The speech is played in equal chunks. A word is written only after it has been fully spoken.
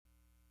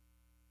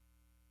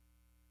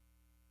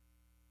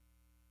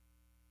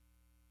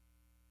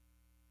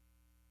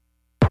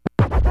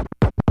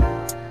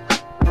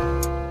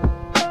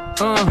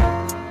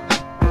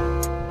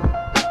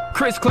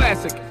First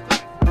classic,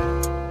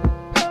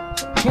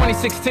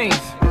 2016.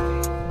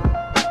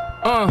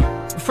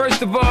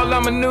 First of all,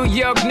 I'm a New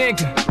York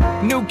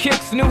nigga. New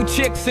kicks, new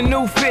chicks, and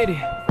new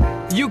fitted.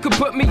 You could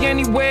put me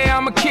anywhere,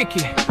 I'ma kick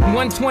it.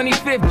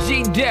 125th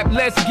G-Dep,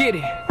 let's get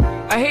it.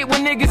 I hate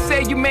when niggas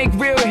say you make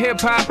real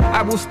hip-hop.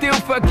 I will still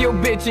fuck your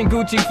bitch in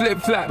Gucci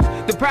flip-flops.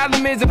 The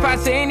problem is if I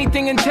say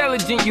anything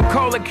intelligent, you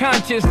call it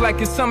conscious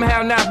like it's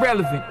somehow not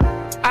relevant.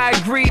 I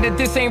agree that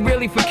this ain't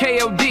really for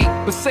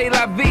KOD, but say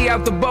la vie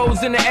out the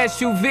bows in the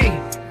SUV.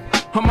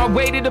 On my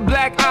way to the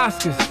Black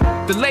Oscars,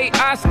 the late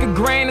Oscar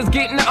Grant is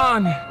getting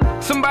honored.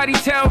 Somebody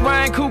tell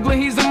Ryan Coogler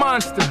he's a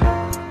monster.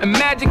 And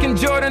Magic and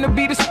Jordan will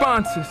be the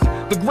sponsors.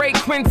 The great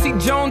Quincy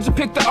Jones will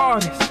pick the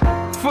artist.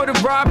 For the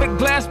Robert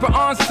Glasper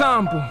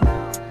Ensemble.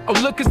 Oh,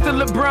 look, it's the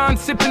LeBron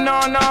sipping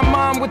on our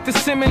mom with the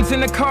Simmons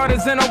and the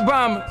Carters and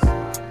Obamas.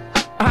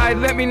 Alright,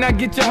 let me not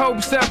get your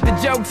hopes up. The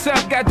joke's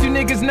up, got you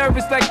niggas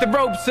nervous like the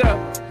rope's up.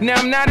 Now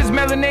I'm not as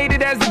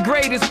melanated as the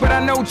greatest, but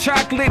I know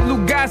chocolate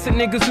Lou Gossett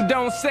niggas who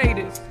don't say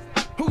this.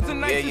 Who's the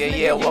nicest nigga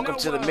Yeah. Welcome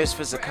to the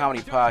Misfits of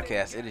Comedy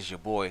podcast. It is your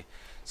boy,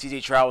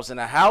 CJ Travels in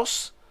the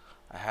house.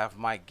 I have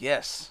my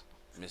guest,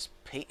 Miss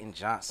Peyton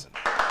Johnson.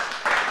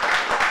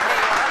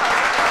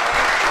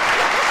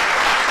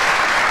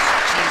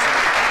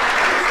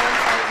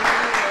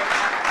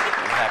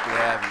 Happy to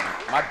have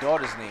you. My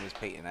daughter's name is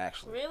Peyton,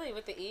 actually. Really?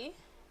 With the E?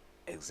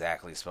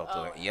 Exactly, spelled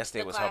Oh, the way.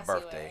 Yesterday the was her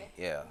classy birthday. way.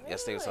 Yeah,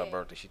 yesterday was her Really?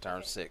 birthday. She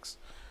turned 6.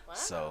 Wow.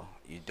 So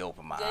you're dope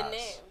in my Good eyes.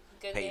 name.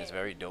 Good Peyton's name.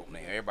 very dope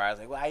name. Everybody's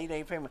like, well, how you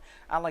name Peyton?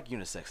 I like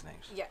unisex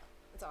names. Yeah,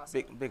 it's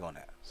awesome. Big on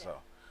that. So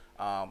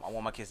I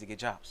want my kids to get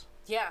jobs.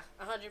 Yeah,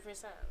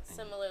 100%.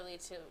 Similarly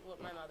to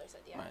what my mother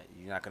said, yeah. Right.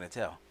 You're not going to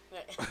tell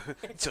Right.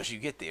 until you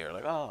get there.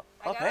 Like, oh,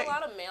 I got okay. a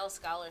lot of male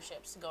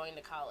scholarships going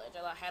to college.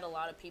 I had a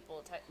lot of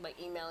people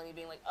emailing me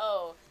being like,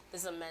 oh,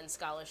 this is a men's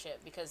scholarship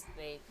because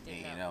they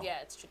didn't know. Yeah,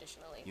 it's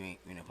traditionally. You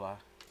didn't apply?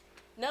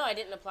 No, I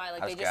didn't apply.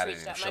 Like, I they just just got it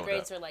reached and out. showed My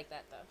grades up. were like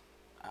that,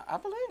 though. I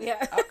believe it. Yeah.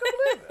 I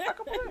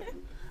can believe it.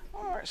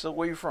 All right. So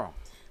where you from?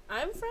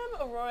 I'm from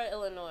Aurora,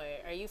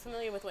 Illinois. Are you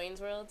familiar with Wayne's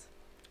World?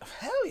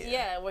 Hell yeah.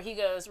 Yeah, where he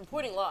goes,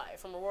 reporting live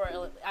from Aurora,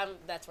 Illinois.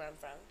 That's where I'm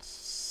from.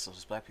 So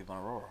there's black people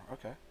in Aurora.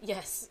 Okay.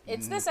 Yes.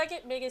 It's the second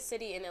biggest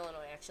city in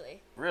Illinois,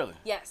 actually. Really?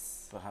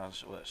 Yes. Behind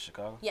what,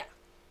 Chicago? Yeah.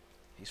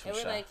 He's from And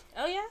we're Chi. like,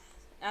 oh yeah,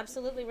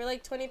 absolutely. We're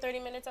like 20, 30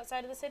 minutes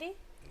outside of the city.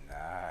 Nice.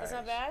 That's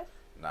not bad.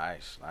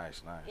 Nice.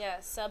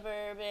 Yeah,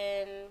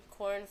 suburban,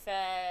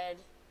 corn-fed.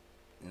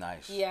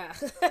 Nice. Yeah.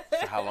 So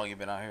how long you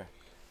been out here?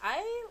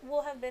 I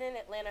will have been in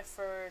Atlanta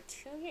for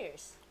 2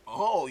 years.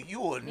 Oh,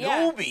 you a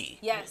Yeah. newbie.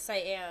 Yes, I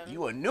am.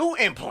 You a new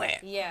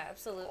implant. Yeah,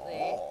 absolutely.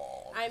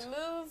 Oh. I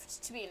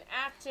moved to be an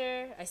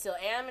actor. I still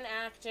am an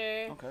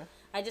actor. Okay.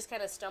 I just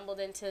kind of stumbled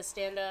into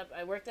stand-up.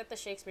 I worked at the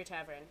Shakespeare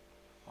Tavern.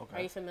 Okay.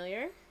 Are you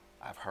familiar?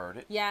 I've heard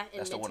it. Yeah, in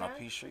That's the one on Midtown?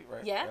 P Street,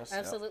 right? Yeah, Yes,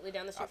 absolutely,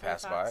 down the street I from the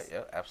passed by Fox. it.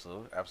 Yeah,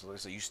 absolutely.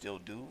 So you still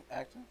do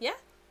acting? Yeah.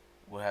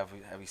 What have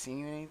you seen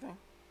you in anything?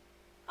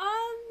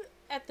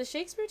 At the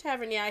Shakespeare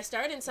Tavern, yeah, I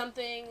started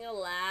something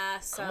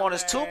last summer. Come on,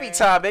 it's Tubi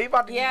time, baby.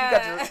 You Yeah.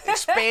 got to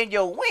expand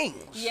your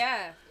wings.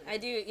 Yeah, I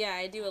do. Yeah,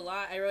 I do a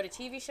lot. I wrote a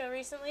TV show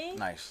recently.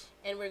 Nice.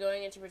 And we're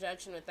going into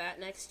production with that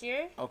next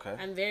year. Okay.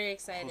 I'm very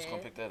excited. Who's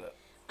gonna pick that up?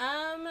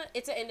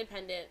 It's an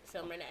independent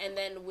film right now, and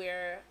then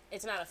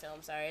it's not a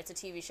film, sorry, it's a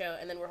TV show,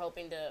 and then we're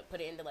hoping to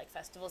put it into like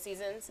festival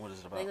seasons. What is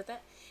it about? Things like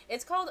that.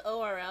 It's called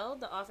ORL,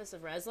 the Office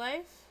of Res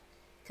Life,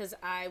 because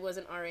I was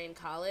an RA in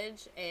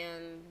college,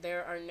 and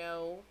there are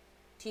no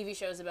TV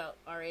shows about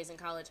RAs in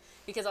college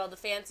because all the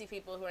fancy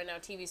people who are now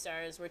TV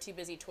stars were too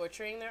busy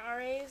torturing their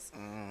RAs.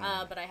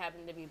 But I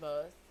happen to be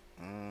both.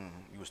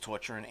 You was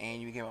torturing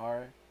and you became an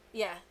RA?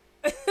 Yeah.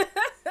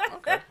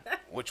 Okay.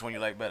 Which one you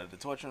like better, the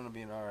torturing or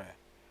being an RA?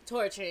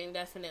 Torturing,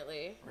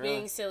 definitely. Really?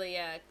 Being silly,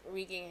 yeah.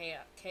 Wreaking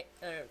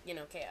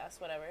chaos,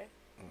 whatever.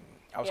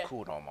 I was Yeah.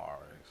 cool to all my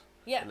RAs.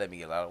 Yeah. They let me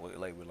get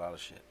away with a lot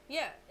of shit.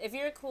 Yeah, if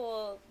you're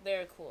cool,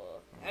 they're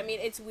cool. I mean,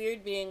 it's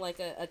weird being like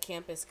a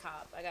campus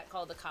cop. I got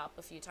called a cop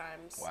a few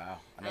times. Wow.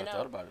 I never know.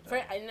 thought about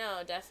it. I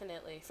know,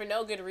 definitely. For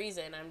no good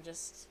reason. I'm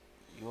just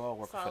You all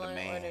working for the following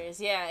man.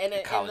 orders. Yeah, in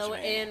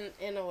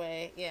a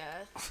way,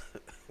 yeah.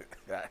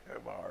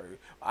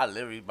 I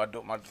literally, my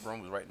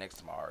room was right next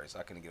to my RA, so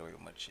I couldn't get away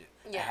with much shit.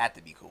 Yeah. I had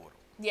to be cool with him.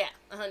 Yeah,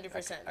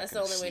 100%. That's the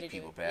only way to do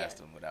people it. past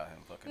Yeah. him without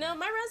him fucking. No,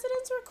 my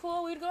residents were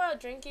cool. We'd go out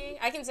drinking.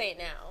 I can say it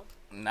now.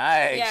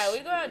 Nice. Yeah,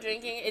 we'd go out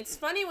drinking. It's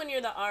funny when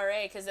you're the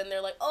RA because then they're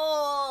like,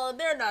 oh,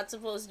 they're not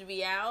supposed to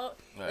be out.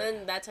 Right. And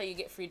then that's how you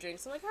get free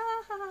drinks. I'm like,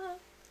 ha, ha,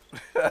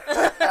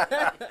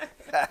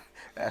 ha.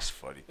 That's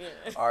funny. Yeah.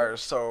 All right,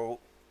 so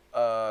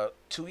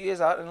 2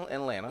 years out in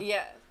Atlanta.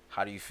 Yeah.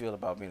 How do you feel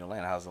about being in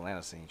Atlanta? How's the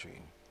Atlanta scene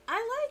treating you? I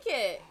like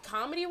it.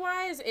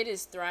 Comedy-wise, it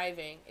is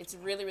thriving. It's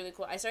really, really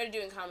cool. I started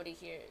doing comedy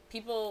here.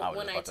 People,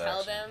 when I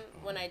tell them,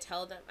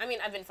 I mean,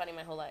 I've been funny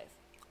my whole life.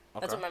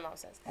 That's Okay. what my mom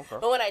says. Okay.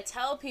 But when I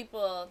tell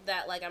people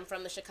that, like, I'm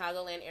from the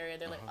Chicagoland area,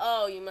 they're like,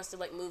 oh, you must have,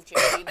 like, moved here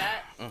to do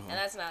that. And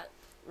that's not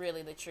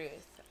really the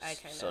truth. I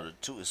kind of... So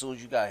as soon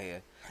as you got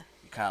here,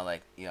 you kind of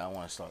like, yeah, I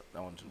want to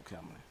do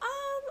comedy.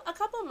 A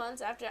couple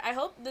months after. I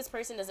hope this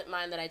person doesn't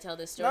mind that I tell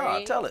this story.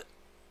 No, tell it.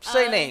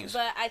 Say names.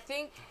 But I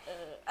think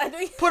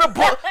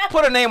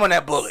Put a name on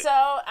that bullet. So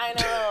I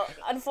know.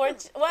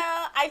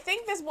 Well, I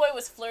think this boy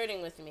was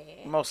flirting with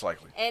me. Most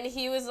likely. And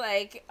he was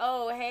like,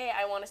 "Oh, hey,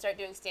 I want to start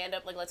doing stand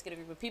up. Like, let's get a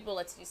group of people.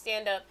 Let's do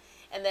stand up."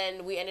 And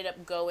then we ended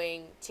up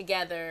going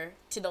together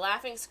to the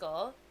Laughing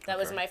Skull. That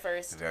was my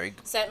first. Very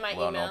sent my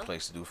well-known email.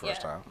 place to do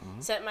first time.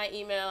 Mm-hmm. Sent my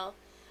email.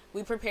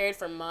 We prepared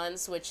for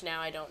months, which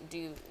now I don't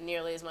do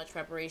nearly as much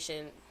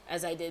preparation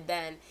as I did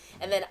then.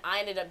 And then I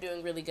ended up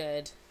doing really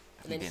good.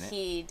 And then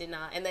he did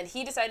not. And then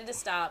he decided to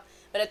stop.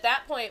 But at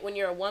that point, when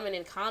you're a woman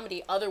in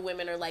comedy, other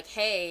women are like,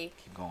 hey,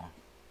 keep going.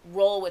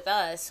 Roll with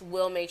us.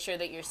 We'll make sure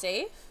that you're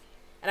safe.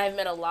 And I've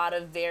met a lot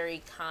of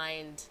very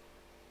kind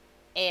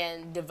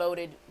and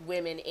devoted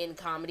women in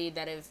comedy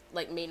that have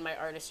like made my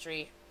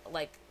artistry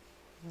like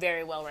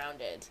very well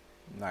rounded.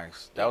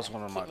 Nice. That was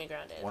one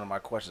of my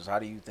questions. How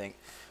do you think,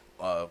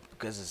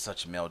 because it's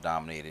such a male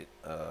dominated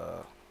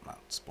not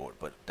sport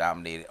but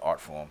dominated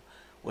art form,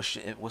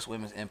 what's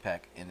women's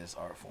impact in this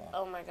art form?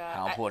 Oh my God.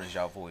 How important is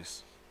y'all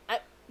voice?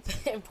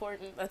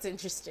 Important. That's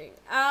interesting.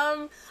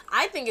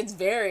 I think it's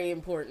very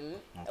important.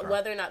 Okay.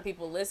 Whether or not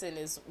people listen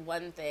is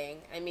one thing.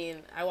 I mean,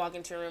 I walk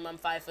into a room, I'm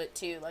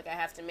 5'2". Like I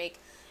have to make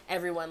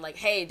everyone like,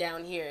 hey,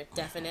 down here,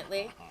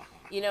 definitely.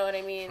 You know what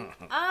I mean?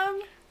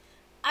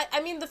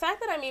 I mean, the fact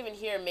that I'm even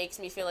here makes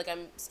me feel like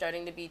I'm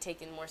starting to be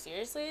taken more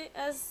seriously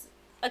as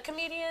a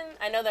comedian.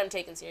 I know that I'm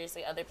taken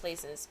seriously other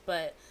places,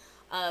 but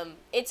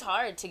it's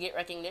hard to get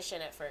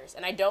recognition at first,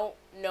 and I don't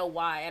know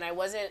why. And I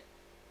wasn't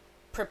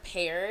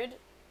prepared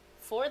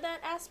for that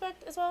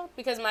aspect as well,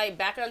 because my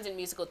background's in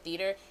musical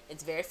theater.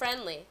 It's very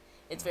friendly.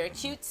 It's very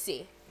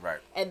cutesy. Right.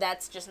 And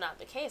that's just not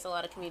the case. A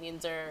lot of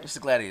comedians are... It's a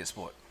gladiator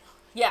sport.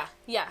 Yeah.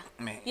 I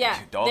mean, yeah.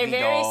 They're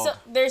very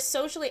they're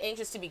socially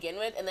anxious to begin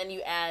with, and then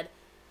you add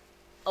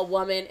a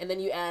woman, and then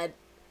you add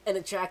an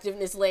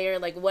attractiveness layer,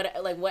 like what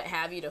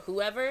have you, to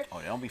whoever. Oh,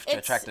 they don't be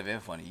attractive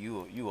and funny.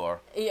 You are.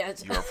 Yeah.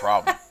 You're a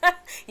problem.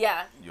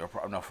 Yeah. You're a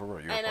problem. No, for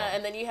real. You're a And problem.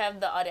 and then you have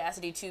the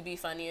audacity to be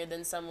funnier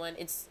than someone.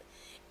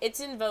 It's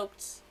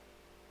invoked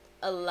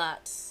a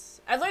lot.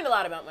 I've learned a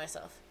lot about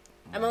myself.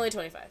 I'm only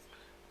 25.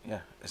 Yeah,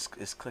 it's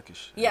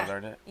cliquish. Yeah. You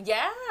learned that?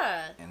 Yeah.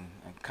 And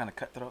kind of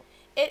cutthroat?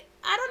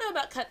 I don't know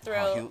about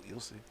cutthroat. Oh, you'll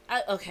see.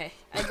 Okay.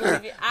 I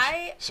believe you.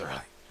 Surely.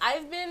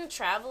 I've been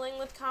traveling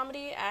with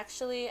comedy,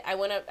 actually. I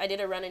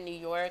did a run in New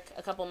York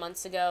a couple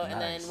months ago, Nice.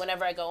 and then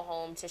whenever I go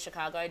home to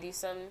Chicago, I do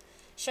some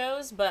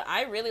shows. But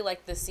I really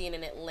like the scene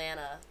in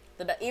Atlanta.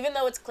 Even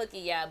though it's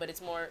cliquey, yeah, but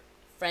it's more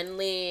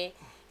friendly.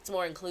 It's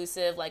more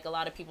inclusive. Like, a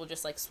lot of people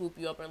just, like, swoop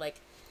you up and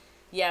like,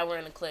 yeah, we're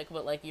in a clique,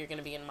 but, like, you're going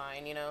to be in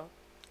mine, you know?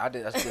 I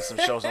did some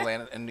shows in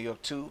Atlanta, in New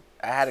York, too.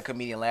 I had a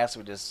comedian last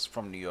week that's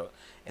from New York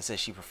and said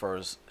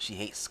she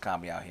hates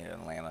comedy out here in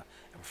Atlanta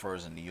and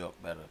prefers in New York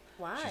better.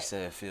 Why? She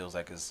said it feels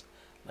like it's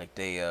like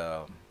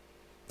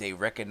they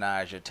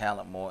recognize your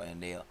talent more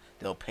and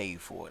they'll pay you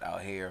for it.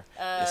 Out here,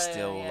 it's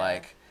still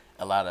like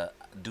a lot of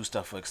do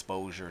stuff for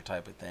exposure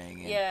type of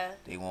thing, and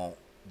they won't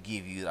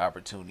give you the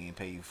opportunity and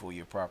pay you for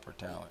your proper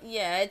talent.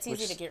 Yeah, it's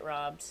easy to get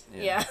robbed.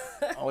 Yeah.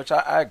 Which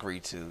I agree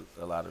to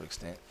a lot of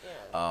extent.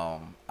 Yeah.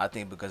 I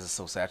think because it's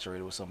so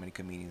saturated with so many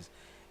comedians,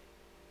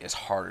 it's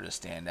harder to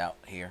stand out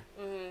here.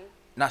 Mm-hmm.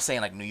 Not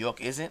saying like New York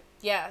isn't.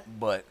 Yeah.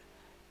 But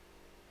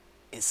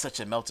it's such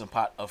a melting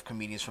pot of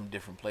comedians from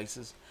different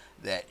places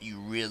that you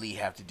really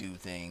have to do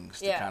things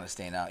to kind of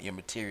stand out. Your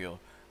material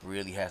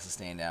really has to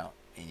stand out,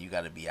 and you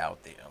got to be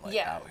out there,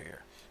 out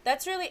here.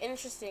 That's really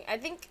interesting. I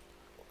think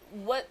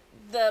what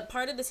the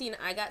part of the scene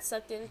I got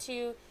sucked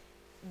into,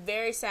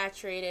 very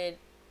saturated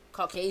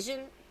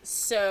Caucasian.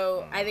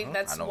 So I think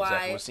that's why. I know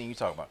exactly what scene you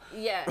talking about.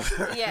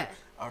 Yeah.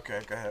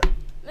 Okay, go ahead.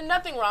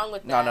 Nothing wrong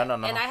with that. No.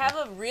 And I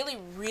have a really,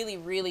 really,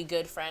 really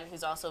good friend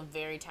who's also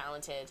very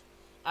talented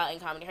in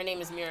comedy. Her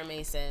name is Mira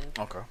Mason.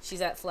 Okay.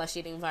 She's at Flesh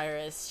Eating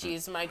Virus.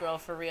 She's my girl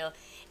for real.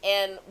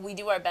 And we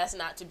do our best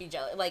not to be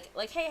jealous.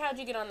 Like, hey, how'd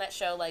you get on that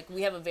show? Like,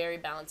 we have a very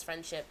balanced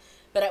friendship.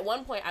 But at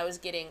one point, I was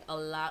getting a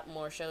lot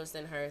more shows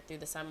than her through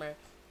the summer.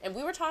 And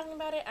we were talking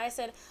about it. I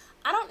said,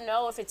 I don't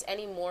know if it's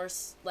any more,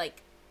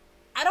 like,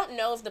 I don't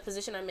know if the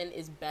position I'm in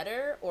is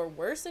better or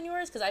worse than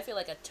yours, because I feel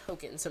like a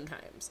token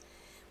sometimes.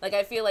 Like,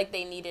 I feel like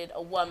they needed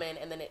a woman,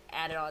 and then it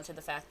added on to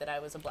the fact that I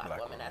was a black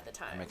woman at the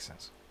time. That makes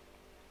sense.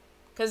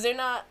 Because they're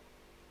not,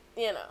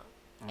 you know.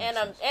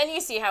 And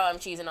you see how I'm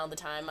cheesing all the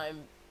time.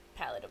 I'm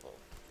palatable.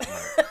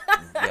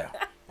 Yeah.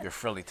 You're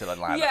frilly to the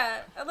lineup.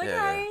 Yeah. I'm like,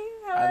 hi,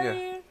 how are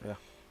you? Yeah.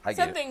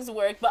 Some things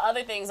work, but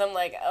other things I'm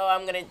like, oh,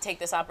 I'm going to take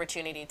this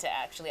opportunity to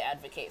actually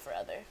advocate for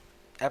other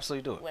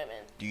Absolutely do it. women.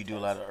 Do you do a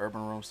lot of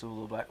urban rooms too, a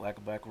little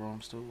black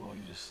rooms too, or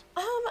you just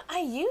I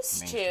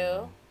used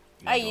to.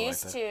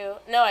 to.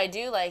 No, I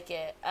do like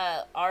it.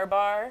 R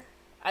Bar.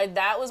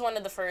 That was one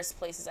of the first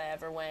places I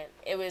ever went.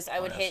 I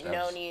would hit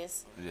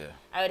Noni's. Yeah.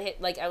 I would hit,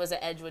 like, I was an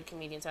Edgewood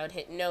comedian, so I would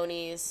hit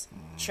Noni's,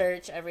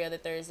 Church every other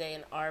Thursday,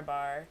 and R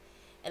Bar.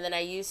 And then I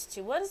used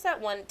to, what is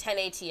that one? 10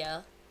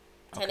 ATL.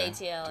 10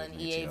 ATL and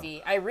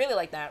EAV. I really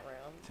like that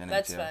room.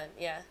 That's fun,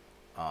 yeah.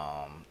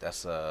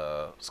 That's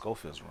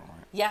Schofield's room,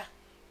 right? Yeah.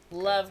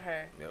 Love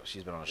her. Yep,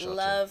 she's been on the show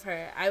Love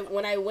her.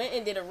 When I went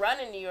and did a run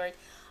in New York,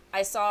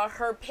 I saw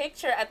her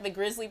picture at the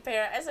Grizzly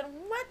Pear. I said,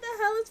 "What the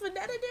hell is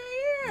Vanetta doing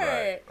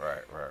here?"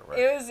 Right.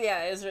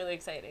 It was really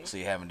exciting. So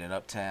you haven't done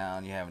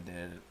Uptown, you haven't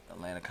done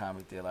Atlanta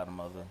Comic Theater, a lot of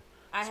other.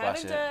 I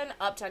haven't done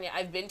Uptown yet.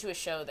 I've been to a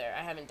show there.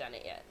 I haven't done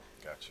it yet.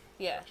 Gotcha.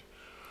 Yeah.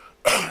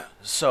 Gotcha.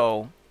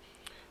 So,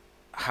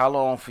 how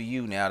long for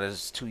you now?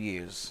 That's 2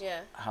 years.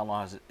 Yeah. How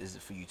long is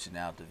it for you to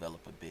now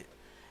develop a bit,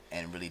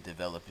 and really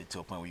develop it to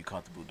a point where you're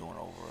comfortable doing it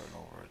over and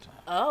over again?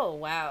 Oh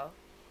wow,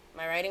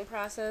 my writing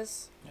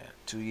process. Yeah,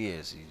 2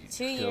 years.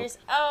 2 years.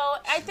 Oh,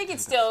 I think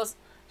it's still.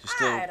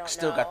 I don't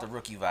still know. got the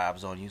rookie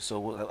vibes on you.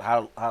 So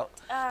how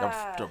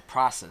the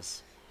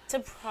process? To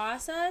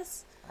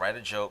process. Write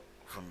a joke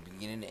from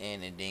beginning to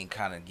end, and then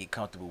kind of get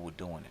comfortable with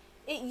doing it.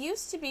 It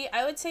used to be,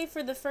 I would say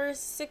for the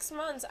first 6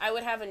 months, I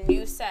would have a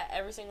new set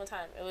every single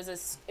time. It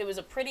was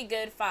a pretty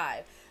good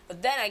 5.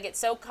 But then I get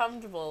so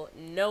comfortable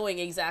knowing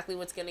exactly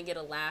what's going to get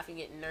a laugh and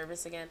get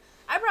nervous again.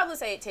 I'd probably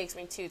say it takes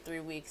me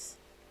 2-3 weeks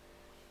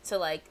to,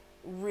 like,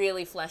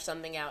 really flesh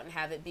something out and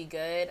have it be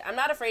good. I'm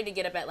not afraid to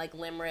get up at, like,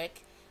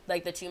 Limerick,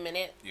 like the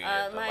 2-minute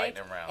mic,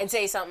 and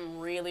say something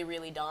really,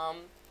 really dumb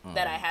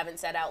that I haven't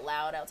said out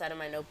loud outside of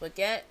my notebook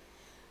yet.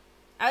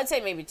 I would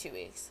say maybe 2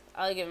 weeks.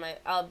 I'll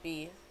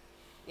be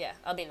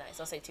nice.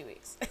 I'll say 2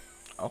 weeks.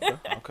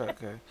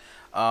 Okay.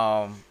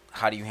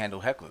 How do you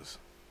handle hecklers?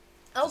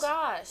 Oh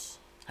gosh.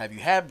 Have you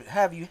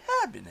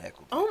been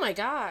heckled? Oh my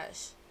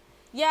gosh.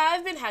 Yeah,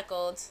 I've been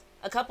heckled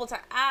a couple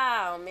times.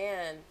 Oh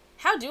man.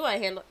 How do I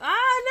handle?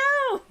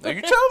 No. No,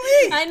 you tell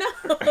me. I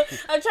know.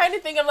 I'm trying to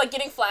think. I'm like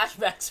getting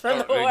flashbacks from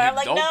the war. I'm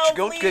like,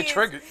 don't please. Get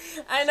triggered.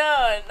 I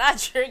know, not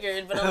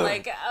triggered, but I'm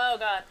like, oh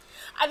god.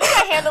 I think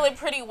I handle it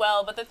pretty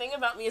well. But the thing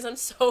about me is I'm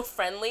so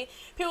friendly.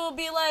 People will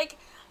be like,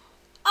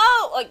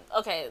 oh, like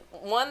okay.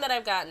 One that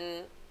I've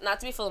gotten, not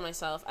to be full of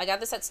myself. I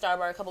got this at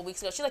Starbar a couple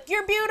weeks ago. She's like,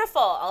 "You're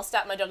beautiful." I'll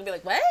stop my joke and be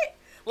like, "What?"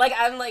 Like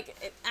I'm like,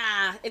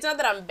 it's not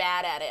that I'm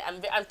bad at it.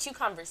 I'm too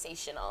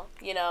conversational,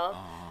 you know.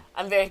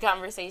 I'm very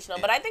conversational,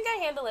 but I think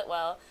I handle it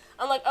well.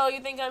 I'm like, oh,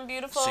 you think I'm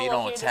beautiful? So you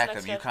don't attack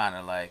them. You kind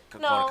of like go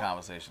to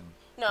conversation.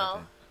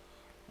 No.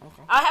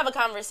 Okay. I have a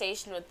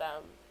conversation with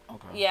them.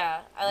 Okay.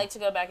 Yeah, I like to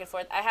go back and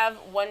forth. I have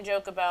one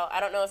joke about,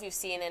 I don't know if you've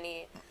seen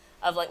any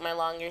of like my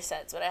longer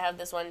sets, but I have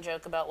this one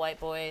joke about white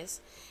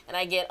boys, and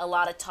I get a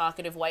lot of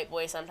talkative white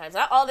boys sometimes.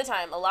 Not all the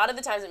time. A lot of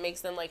the times it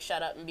makes them like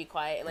shut up and be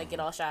quiet and like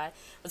get all shy.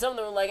 But some of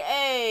them are like,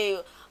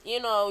 hey, you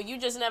know, you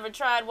just never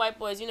tried white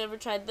boys. You never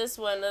tried this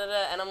one. Da, da,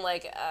 da. And I'm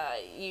like,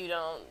 you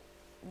don't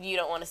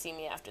want to see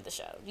me after the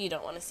show. You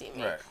don't want to see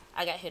me. Right.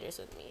 I got hitters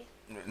with me.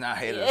 Not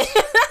haters.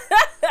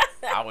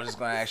 I was just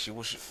going to ask you,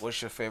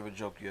 what's your favorite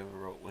joke you ever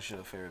wrote? What's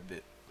your favorite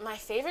bit? My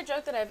favorite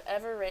joke that I've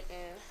ever written...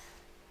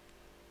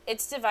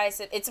 It's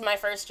divisive. It's my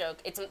first joke.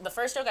 It's the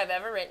first joke I've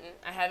ever written.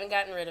 I haven't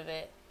gotten rid of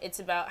it. It's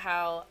about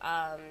how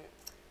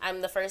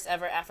I'm the first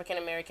ever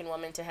African-American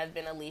woman to have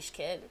been a leash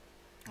kid.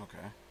 Okay.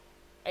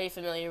 Are you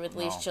familiar with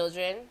leash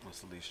children?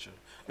 What's a leash child?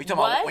 Are you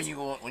talking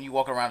about when you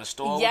walk around the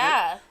store?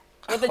 Yeah.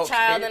 With a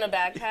child in a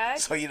backpack.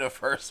 So you're the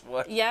first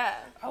one? Yeah.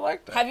 I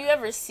like that. Have you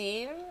ever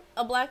seen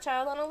a black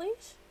child on a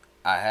leash?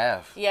 I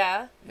have.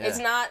 Yeah. It's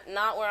not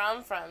where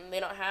I'm from. They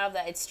don't have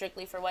that. It's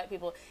strictly for white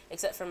people,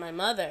 except for my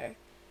mother,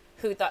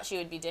 who thought she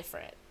would be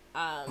different.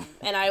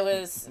 And I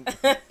was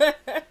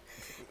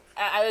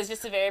I was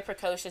just a very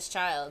precocious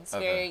child.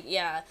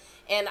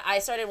 And I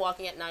started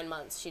walking at 9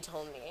 months, she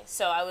told me.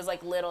 So I was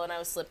like little and I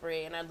was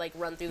slippery and I'd like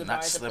run through the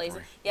bars of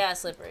places. Yeah,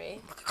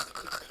 slippery.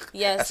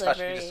 Yeah, that's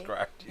slippery. How she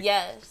described you.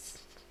 Yes.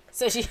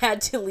 So she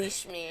had to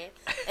leash me.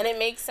 And it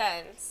makes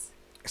sense.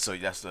 So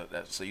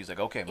so you was like,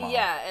 okay, Mom.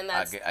 Yeah, and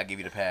I give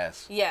you the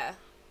pass. Yeah.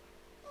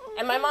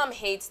 And my mom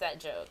hates that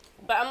joke.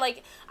 But I'm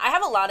like, I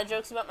have a lot of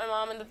jokes about my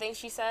mom and the things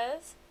she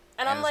says.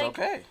 And I'm like,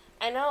 okay.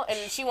 I know.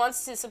 And she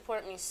wants to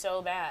support me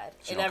so bad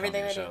in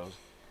everything I do.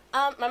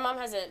 My mom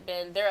hasn't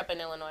been. They're up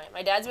in Illinois.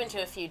 My dad's been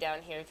to a few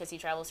down here because he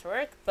travels for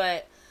work.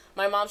 But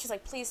my mom, she's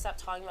like, please stop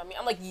talking about me.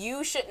 I'm like,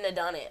 you shouldn't have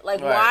done it. Like,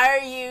 why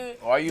are you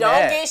don't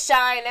mad? Get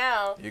shy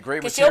now. You're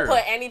great material. Because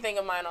she'll put anything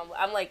of mine on.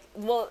 I'm like,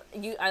 well,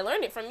 I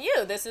learned it from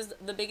you. This is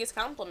the biggest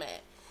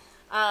compliment.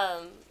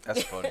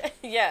 That's funny.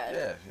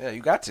 Yeah. You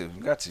got to.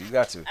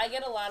 I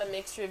get a lot of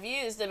mixed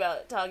reviews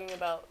about talking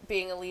about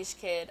being a leash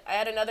kid. I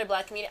had another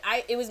black comedian.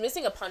 It was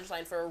missing a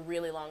punchline for a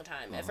really long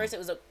time. At first, it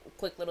was a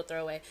quick little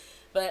throwaway,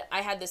 but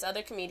I had this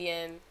other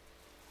comedian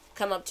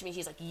come up to me.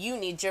 He's like, "You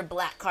need your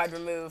black card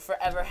removed for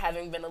ever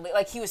having been a leash."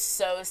 Like, he was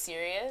so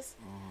serious.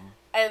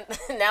 And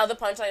now the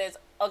punchline is,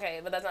 okay,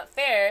 but that's not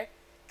fair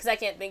because I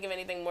can't think of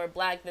anything more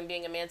black than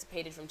being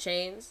emancipated from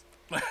chains.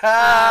 He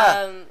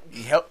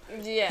helped.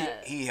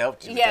 Yeah, he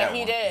helped you. Yeah,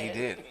 he did. He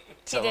did.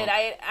 He did.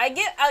 I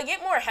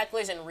get more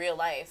hecklers in real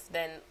life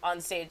than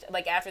on stage.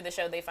 Like after the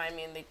show, they find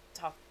me and they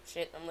talk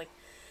shit. I'm like,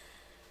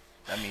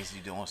 that means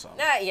you're doing something.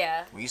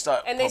 Yeah. When you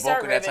start and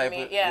provoking that type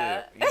of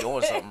you're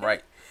doing something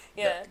right.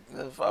 Yeah.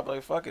 I'm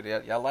like, fuck it,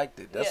 y'all liked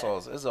it. That's all.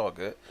 It's all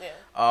good.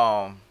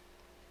 Yeah.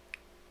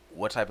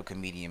 What type of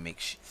comedian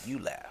makes you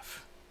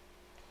laugh?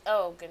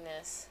 Oh,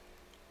 goodness.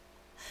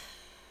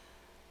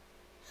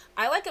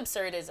 I like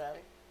absurdism.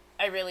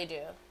 I really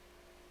do.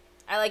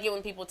 I like it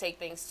when people take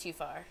things too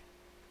far.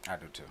 I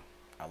do too.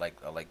 I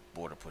like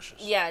border pushers.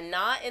 Yeah,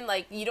 not in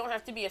like, you don't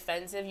have to be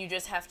offensive. You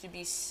just have to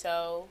be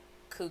so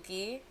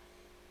kooky.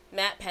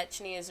 Matt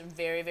Petchney is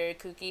very, very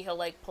kooky. He'll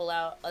like pull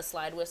out a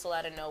slide whistle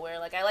out of nowhere.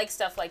 Like, I like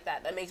stuff like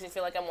that. That makes me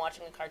feel like I'm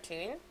watching a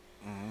cartoon.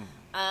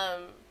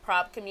 Mm-hmm.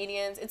 Prop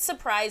comedians. It's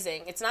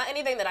surprising. It's not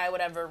anything that I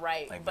would ever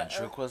write. Like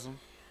ventriloquism?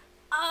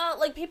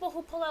 Like people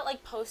who pull out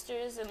like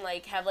posters and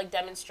like have like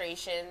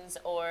demonstrations,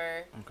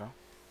 or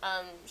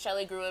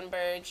Shelley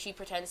Gruenberg, she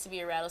pretends to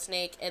be a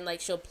rattlesnake and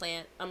like she'll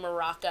plant a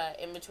maraca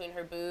in between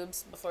her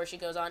boobs before she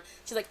goes on.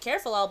 She's like,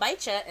 "Careful, I'll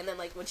bite you," and then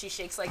like when she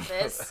shakes like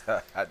this.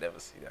 I never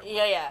see that one.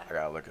 Yeah. I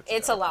gotta look at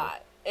It's a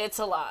lot. It's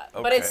a lot.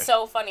 Okay. But it's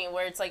so funny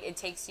where it's like it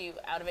takes you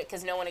out of it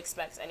because no one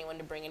expects anyone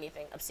to bring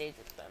anything upstage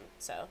with them.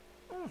 So.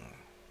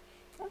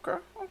 Okay.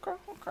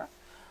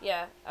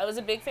 Yeah, I was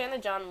a big fan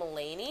of John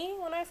Mulaney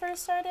when I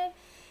first started.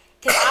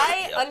 Because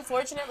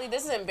unfortunately,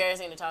 this is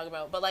embarrassing to talk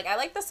about, but, like, I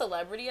like the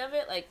celebrity of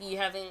it, like, you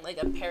having, like,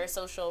 a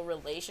parasocial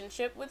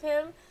relationship with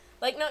him.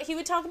 Like, no, he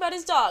would talk about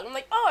his dog. I'm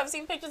like, oh, I've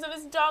seen pictures of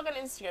his dog on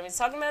Instagram. He's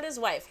talking about his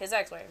wife, his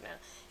ex-wife now.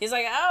 He's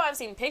like, oh, I've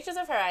seen pictures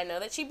of her. I know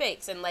that she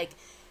bakes. And, like,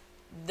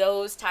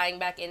 those tying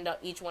back into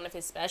each one of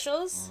his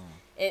specials,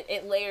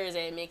 it layers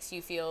it. It makes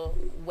you feel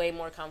way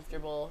more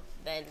comfortable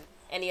than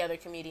any other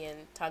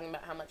comedian talking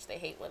about how much they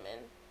hate women.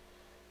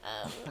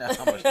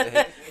 How much they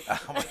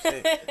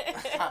hate.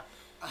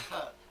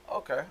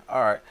 Okay,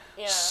 all right.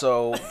 Yeah.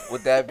 So,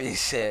 with that being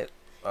said,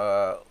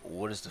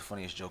 what is the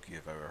funniest joke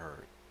you've ever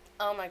heard?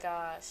 Oh my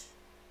gosh.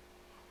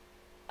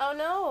 Oh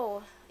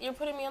no, you're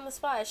putting me on the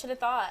spot. I should have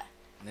thought.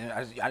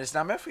 Yeah, it's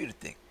not meant for you to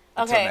think.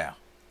 Okay. Until now.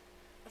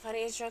 The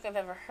funniest joke I've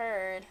ever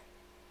heard.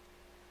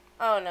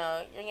 Oh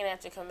no, you're gonna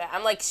have to come back.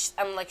 I'm like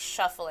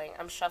shuffling.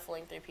 I'm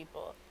shuffling through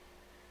people.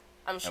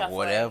 I'm shuffling.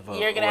 Whatever.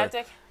 You're gonna have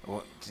to.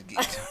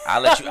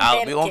 I'll let you.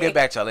 We won't get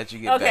back to. I'll let you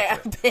get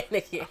back. Okay, I'm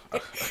panicking.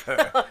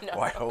 Oh, no.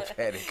 Why whole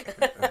panic?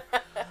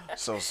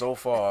 So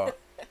far,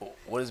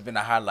 what has been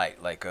the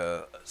highlight? Like,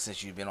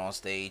 since you've been on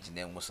stage, and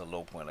then what's the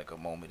low point? Like a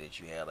moment that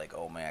you had, like,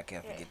 oh man, I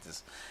can't forget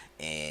this,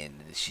 and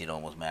this shit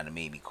almost made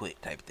me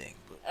quit, type thing.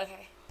 But,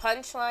 okay.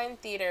 Punchline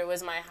theater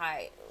was my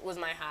high.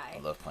 I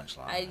love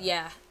Punchline.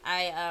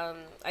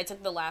 I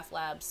took the Laugh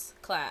Labs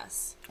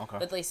class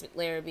with Lacey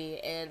Larrabee,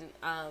 and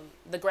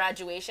the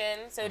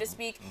graduation, so to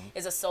speak,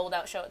 is a sold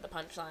out show at the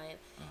Punchline,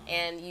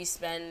 and you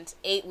spend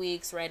 8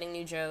 weeks writing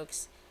new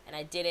jokes, and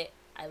I did it.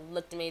 I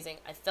looked amazing.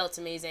 I felt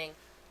amazing.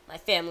 My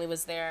family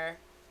was there.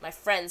 My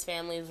friends'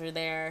 families were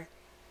there.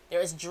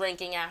 There was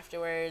drinking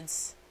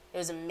afterwards. It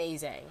was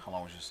amazing. How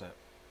long was your set?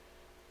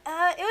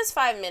 It was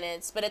 5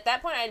 minutes, but at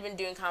that point I had been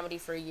doing comedy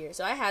for a year,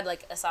 so I had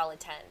like a solid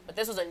 10. But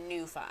this was a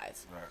new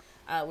 5,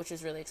 which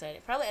was really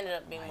exciting. Probably ended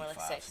up being more like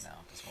 6. Now,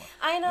 at this point.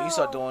 I know. When you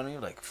start doing it,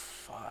 you're like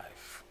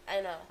 5. I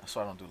know. That's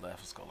why I don't do Laugh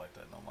and Skull like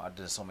that no more. I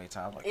did it so many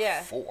times, like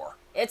 4.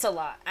 It's a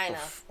lot. I know.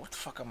 What the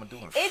fuck am I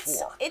doing?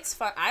 4. It's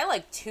fun. I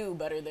like 2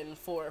 better than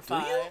 4 or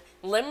 5. Do you?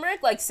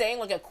 Limerick, like saying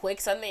like a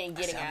quick something and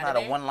getting out of it. I'm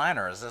not a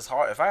one-liner. It's just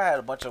hard. If I had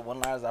a bunch of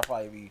one-liners, I'd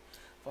probably be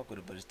fuck with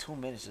it. But it's 2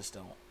 minutes, just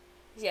don't.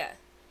 Yeah.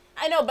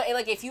 I know, but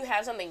like if you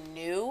have something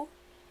new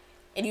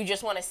and you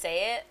just want to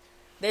say it,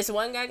 this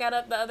one guy got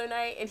up the other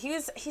night and he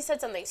said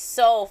something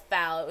so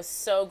foul, it was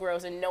so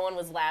gross, and no one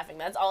was laughing.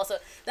 That's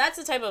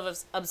the type of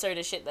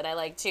absurdist shit that I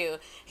like too.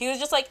 He was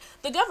just like,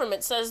 the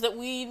government says that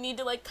we need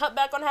to like cut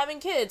back on having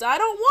kids. I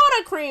don't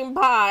want a cream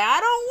pie. I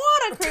don't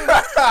want a cream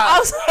pie. I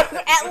was like,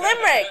 at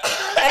Limerick,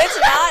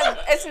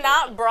 and it's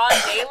not broad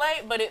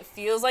daylight, but it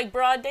feels like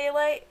broad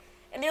daylight,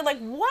 and you're like,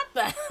 what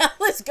the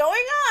hell is going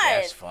on?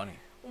 That's funny.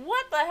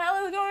 What the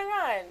hell is going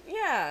on?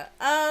 Yeah.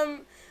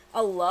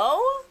 A low?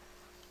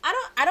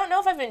 I don't know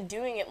if I've been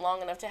doing it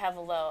long enough to have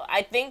a low.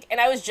 I think, and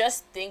I was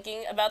just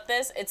thinking about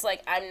this, it's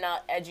like I'm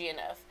not edgy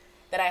enough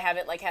that I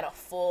haven't like had a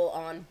full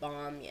on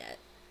bomb yet.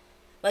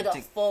 Like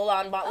a full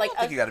on bomb. I don't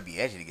think you gotta be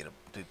edgy to get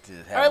to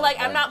have. Or like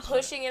I'm not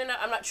pushing it enough.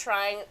 I'm not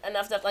trying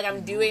enough stuff. Like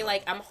I'm doing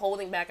like I'm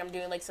holding back. I'm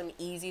doing like some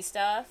easy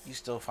stuff. You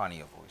still finding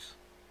your voice.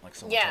 Like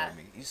someone told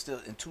me, you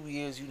still in 2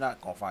 years you're not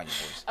gonna find your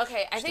voice.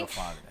 Okay, I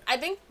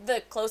think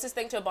the closest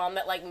thing to a bomb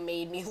that like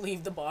made me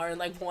leave the bar and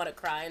like want to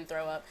cry and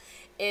throw up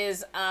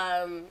is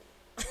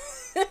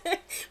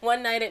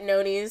one night at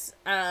Noni's.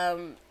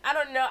 I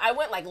don't know. I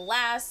went like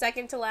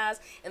second to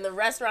last, and the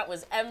restaurant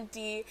was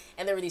empty,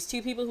 and there were these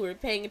 2 people who were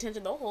paying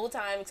attention the whole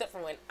time, except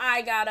for when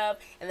I got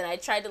up, and then I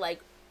tried to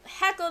like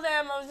heckle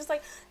them. I was just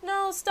like,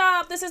 no,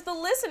 stop, this is the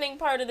listening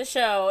part of the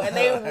show, and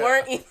they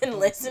weren't even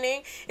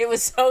listening. It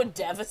was so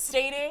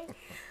devastating,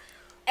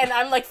 and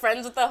I'm like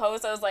friends with the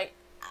host. I was like,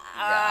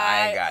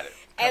 I ain't got it.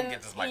 Come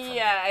get this mic from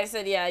me. I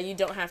said, yeah, you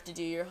don't have to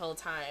do your whole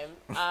time.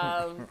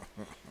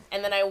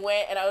 And then I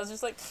went, and I was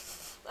just like,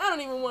 I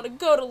don't even want to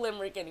go to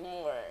Limerick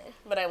anymore.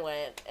 But I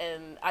went,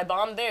 and I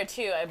bombed there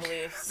too, I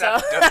believe. So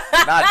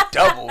not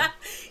double.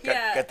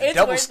 Got the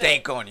double worth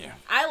stank on you.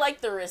 I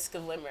like the risk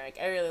of Limerick.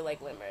 I really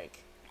like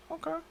Limerick.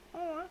 Okay,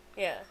 all right.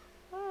 Yeah.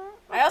 All right.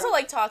 Okay. I also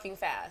like talking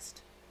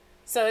fast.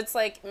 So it's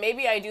like,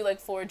 maybe I do like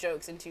 4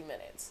 jokes in 2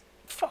 minutes.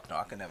 Fuck no,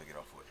 I can never get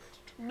off 4 jokes.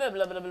 Blah,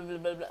 blah, blah, blah, blah,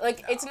 blah, blah.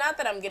 Like, it's not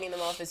that I'm getting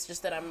them off, it's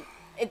just that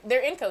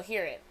they're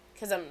incoherent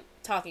because I'm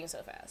talking so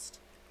fast.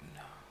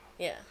 No.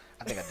 Yeah.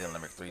 I think I did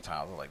limerick 3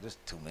 times. I was like, this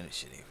 2 minute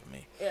shit ain't for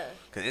me. Yeah.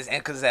 Cause it's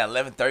at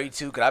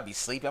 11:32. Could I be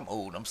sleepy? I'm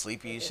old. I'm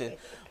sleepy and shit.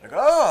 Like,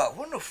 oh,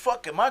 when the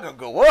fuck am I gonna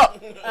go up?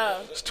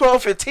 Oh. It's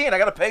 12:15. I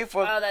gotta pay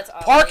for that's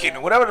awesome, parking yeah.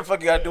 or whatever the fuck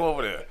you gotta do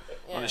over there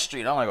on the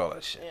street. I don't like all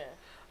that shit.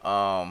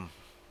 Yeah.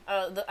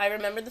 I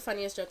remember the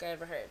funniest joke I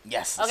ever heard.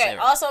 Yes. Okay.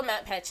 Also,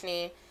 Matt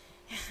Petchney.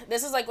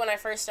 This is like when I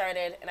first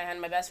started, and I had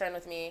my best friend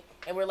with me,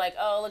 and we're like,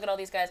 oh, look at all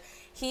these guys.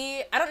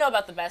 I don't know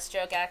about the best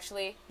joke,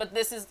 actually, but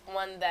this is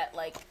one that,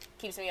 like,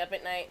 keeps me up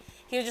at night.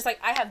 He was just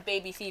like, I have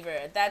baby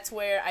fever. That's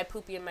where I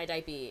poopy in my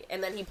diaper.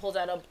 And then he pulled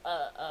out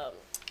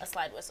a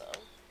slide whistle.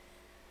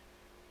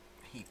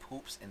 He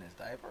poops in his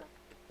diaper?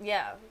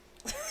 Yeah.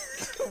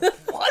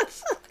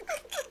 What?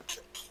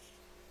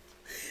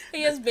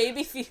 He has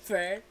baby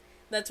fever.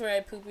 That's where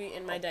I poopy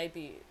in my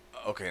diaper.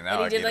 Okay,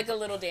 now And he did, like, a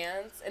little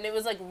dance, and it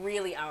was, like,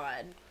 really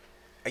odd.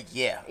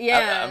 Yeah.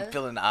 Yeah. I'm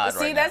feeling odd right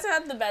now. See, that's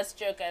not the best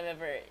joke I've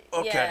ever...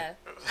 Okay. Yeah.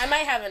 I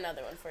might have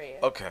another one for you.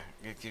 Okay.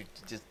 You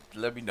just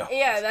let me know.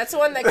 Yeah, that's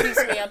one that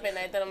keeps me up at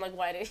night, that I'm like,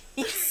 why did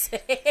he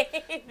say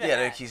that? Yeah,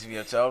 that keeps me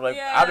up. So I'm like,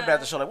 Yeah. I'd have been at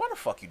the show like, why the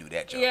fuck you do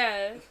that joke?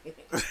 Yeah.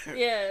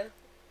 Yeah.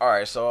 All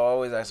right, so I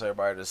always ask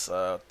everybody this: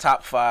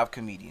 top 5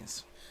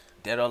 comedians,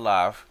 dead or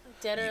alive.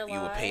 Dead or alive.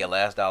 You would pay your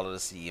last dollar to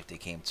see if they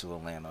came to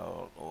Atlanta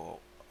or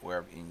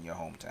wherever in your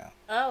hometown.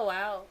 Oh,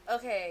 wow.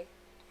 Okay.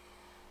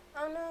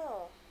 Oh,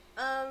 no.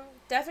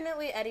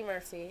 Definitely Eddie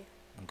Murphy.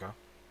 Okay.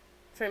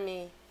 For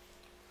me.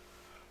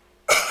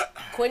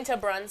 Quinta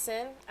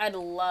Brunson. I'd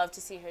love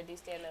to see her do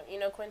stand-up. You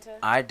know Quinta?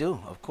 I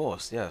do, of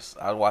course, yes.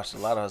 I watched a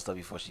lot of her stuff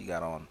before she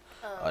got on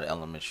the Everett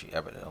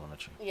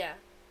Elementary. Yeah.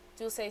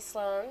 Dulce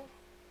Sloan.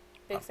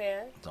 Big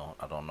fan.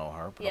 I don't know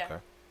her, but Yeah. okay.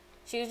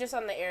 She was just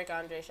on the Eric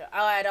Andre show.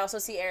 Oh, I'd also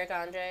see Eric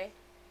Andre.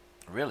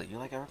 Really? You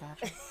like Eric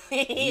Andre?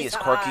 He is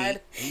quirky.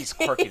 odd. He's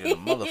quirky to the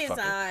motherfucker. He's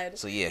odd.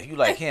 So yeah, if you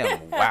like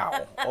him,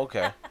 wow.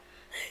 Okay.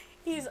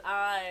 He's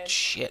odd.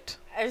 Shit.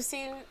 I've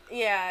seen,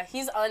 yeah,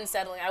 he's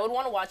unsettling. I would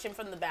want to watch him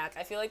from the back.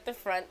 I feel like the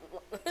front,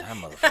 That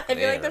motherfucker I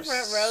feel like the there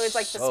front is row is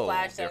like the so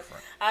splash zone.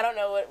 different. I don't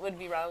know what would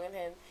be wrong with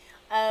him.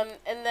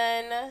 And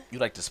then, You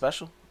like the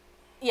special?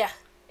 yeah,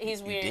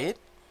 he's weird. You did?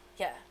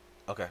 Yeah,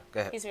 Okay, go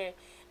ahead. he's weird.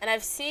 And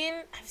I've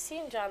seen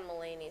John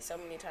Mulaney so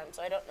many times,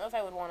 so I don't know if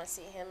I would want to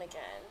see him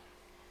again.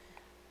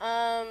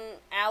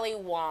 Ali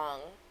Wong.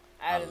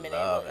 I haven't been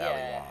love able. Ali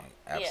Yeah. Wong.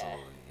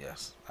 Absolutely,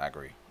 yes, I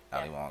agree.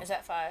 Ali Wong. Is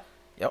that 5?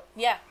 Yep.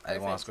 Yeah. Ali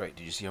Perfect. Wong's great.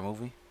 Did you see her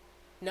movie?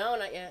 No,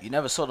 not yet. You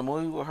never saw the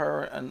movie with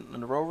her and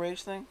the road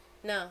rage thing?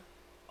 No.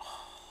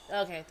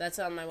 Okay, that's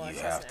on my watch You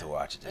list have now. to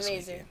watch it this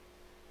Amazing.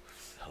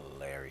 weekend.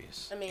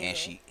 Hilarious. Amazing.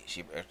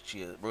 And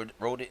she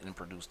wrote it and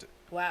produced it.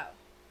 Wow.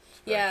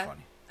 Very Yeah.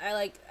 funny. I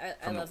love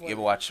You ever women.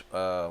 watch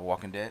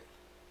Walking Dead?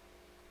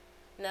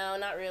 No,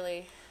 not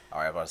really. All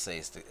right, I'm about to say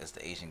it's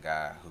the Asian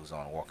guy who's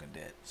on Walking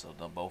Dead. So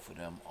both of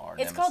them are.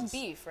 It's nemesis. called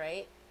Beef,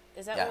 right?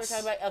 Is that what we're Yes.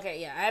 talking about? Okay,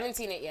 yeah. I haven't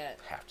seen it yet.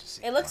 Have to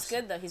see. It looks Must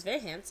good, though. He's very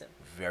handsome.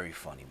 Very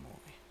funny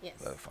movie. Yes.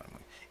 Very funny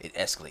movie. It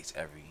escalates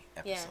every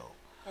Yeah. episode.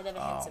 I love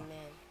a handsome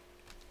man.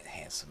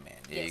 Handsome man.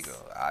 There you Yes. go.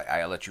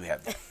 I'll let you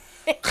have that.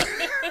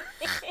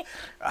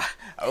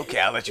 Okay,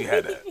 I'll let you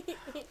have that.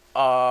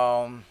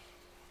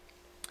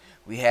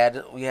 We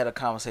had a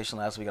conversation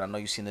last week, and I know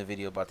you've seen the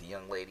video about the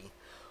young lady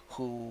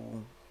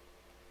who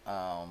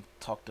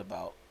talked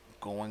about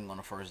going on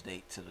a first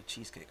date to the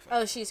Cheesecake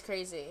Factory. Oh, she's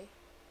crazy.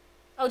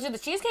 Oh, to the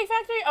Cheesecake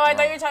Factory? Oh, I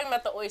thought you were talking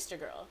about the Oyster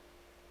Girl.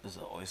 There's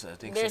an oyster. I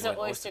think There's she's an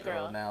like Oyster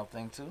Girl. now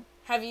thing too.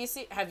 Have you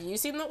seen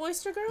the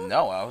Oyster Girl?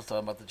 No, I was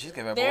talking about the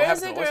Cheesecake Factory. What There's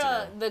happened a to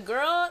the Oyster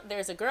girl.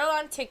 There's a girl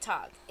on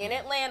TikTok in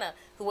Atlanta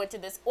who went to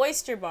this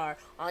oyster bar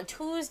on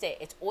Tuesday.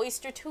 It's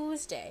Oyster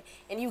Tuesday,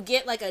 and you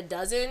get like a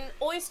dozen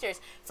oysters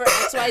for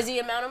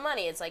XYZ amount of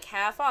money. It's like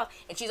half off,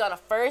 and she's on a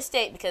first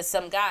date because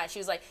some guy. She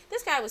was like,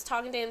 this guy was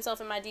talking to himself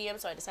in my DM,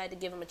 so I decided to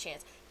give him a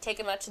chance. Take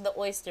him out to the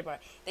oyster bar.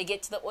 They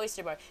get to the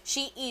oyster bar.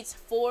 She eats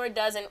 4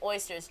 dozen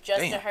oysters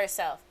just to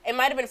herself. It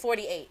might have been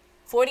 48.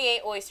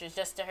 48 oysters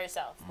just to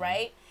herself,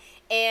 right?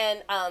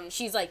 And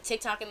she's like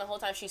TikToking the whole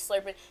time. She's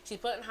slurping. She's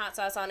putting hot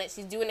sauce on it.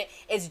 She's doing it.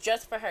 It's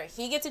just for her.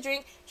 He gets a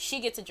drink. She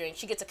gets a drink.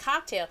 She gets a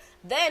cocktail.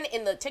 Then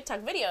in the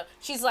TikTok video,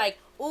 she's like,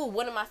 ooh,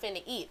 what am I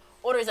finna eat?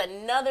 Orders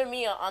another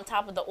meal on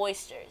top of the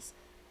oysters.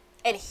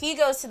 And he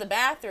goes to the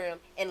bathroom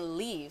and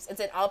leaves and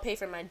said, I'll pay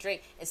for my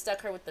drink, and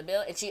stuck her with the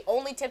bill. And she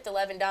only tipped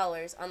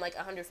 $11 on like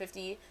a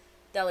 $150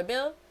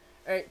 bill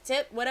or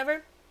tip,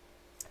 whatever.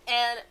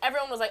 And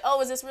everyone was like,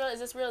 oh, is this real? Is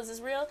this real? Is this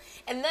real?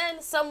 And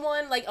then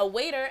someone, like a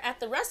waiter at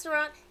the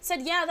restaurant,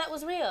 said, yeah, that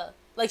was real.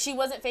 Like, she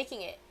wasn't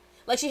faking it.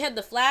 Like, she had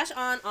the flash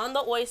on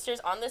the oysters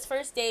on this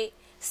first date,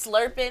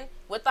 slurping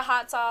with the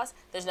hot sauce.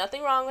 There's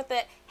nothing wrong with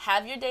it.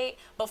 Have your date.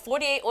 But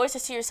 48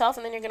 oysters to yourself,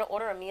 and then you're going to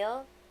order a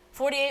meal?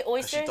 48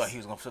 oysters? She thought he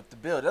was going to flip the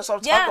bill. That's what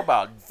I'm talking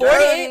about.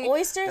 48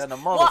 oysters?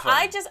 Well,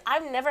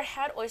 I've never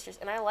had oysters,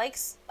 and I like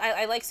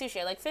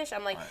sushi. I like fish.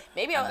 I'm like,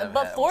 maybe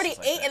but 48,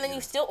 like and then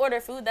you still order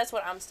food, that's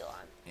what I'm still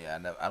on.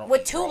 Yeah, I don't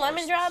with 2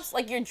 lemon drops?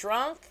 Like, you're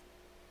drunk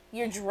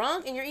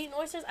and you're eating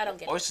oysters? I don't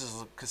get it. Oysters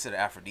is considered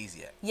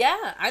aphrodisiac.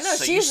 Yeah, I know.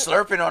 So you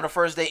slurping on the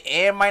first day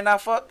and might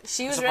not fuck?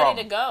 She was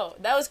ready to go.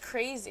 That was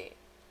crazy.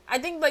 I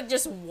think, like,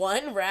 just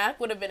 1 rack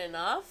would have been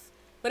enough.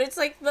 But it's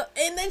like,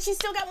 and then she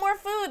still got more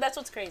food. That's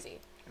what's crazy.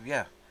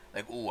 Yeah.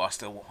 Like, ooh, I'm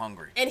still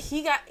hungry. And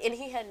he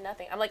had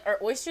nothing. I'm like, are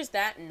oysters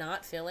that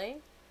not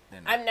filling?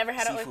 I've never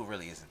had seafood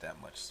really isn't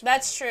that much.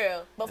 That's true.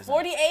 But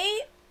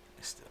 48?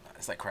 It's still not.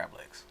 It's like crab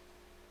legs.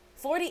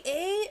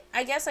 48?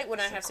 I guess, like,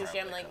 when I have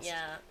sushi, I'm like, yeah,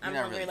 I'm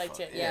hungry, really like,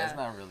 yeah, it's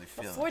not really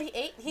filling.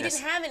 48? He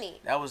didn't have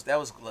any. That was.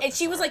 And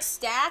she was, like,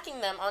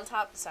 stacking them on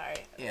top. Sorry.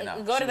 Yeah,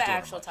 no. Go to the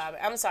actual topic.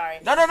 I'm sorry.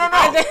 No.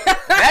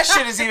 That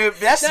shit is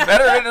that's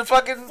better than the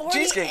fucking 48?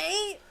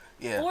 Cheesecake.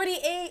 Yeah.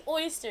 48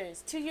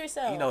 oysters to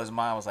yourself. You know, his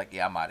mind was like,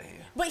 yeah, I'm out of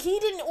here. But he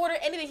didn't order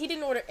anything. He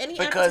didn't order any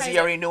because he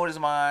already knew in his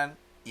mind,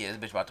 yeah, this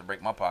bitch about to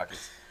break my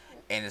pockets.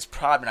 And it's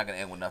probably not going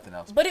to end with nothing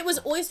else. But it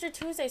was Oyster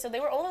Tuesday, so they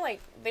were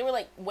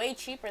way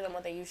cheaper than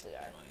what they usually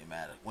are. It don't even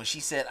matter. When she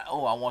said,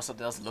 oh, I want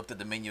something else, looked at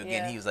the menu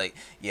again, he was like,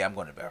 yeah, I'm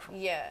going to the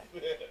bathroom. Yeah.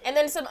 And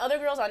then some other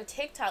girls on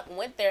TikTok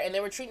went there, and they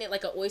were treating it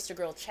like an Oyster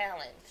Girl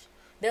challenge.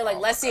 They're like,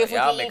 let's see if we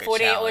can eat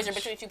 48 oysters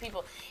between 2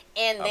 people.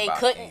 And they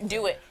couldn't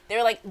do it. They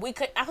were like, we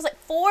could. I was like,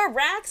 4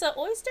 racks of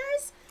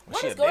oysters?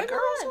 What is going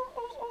on?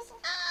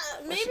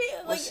 Maybe,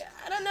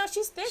 I don't know.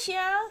 She's thick,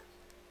 yeah.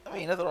 I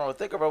mean, nothing wrong with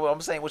thicker, but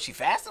I'm saying, was she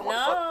fasting? No,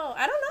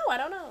 I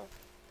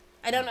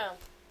don't know.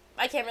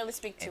 I can't really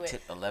speak to it.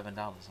 Tip $11,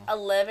 huh?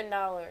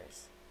 $11.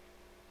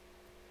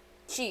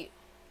 Cheap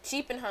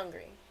and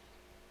hungry.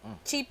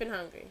 Cheap and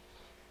hungry.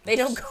 They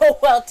don't go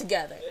well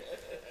together.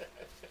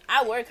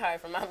 I work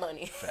hard for my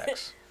money.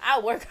 Facts. I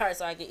work hard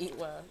so I can eat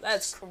well.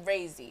 That's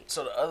crazy.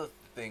 So the other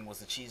thing was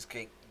the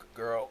cheesecake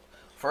girl.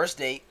 First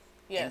date,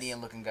 yes.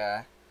 Indian looking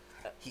guy.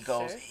 He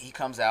goes, he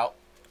comes out,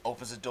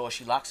 opens the door,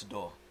 she locks the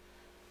door.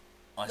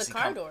 The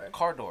car door?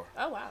 Car door.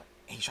 Oh, wow.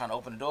 He's trying to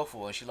open the door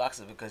for her, and she locks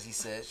it because he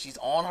says, she's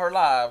on her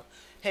live,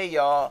 hey,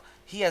 y'all,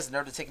 he has the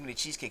nerve to take me to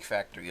Cheesecake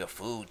Factory, a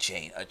food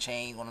chain, one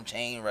of them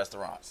chain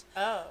restaurants.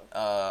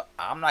 Oh.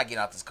 I'm not getting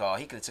out this car.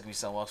 He could have took me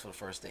somewhere else for the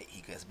first date.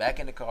 He gets back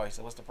in the car. He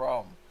said, what's the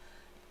problem?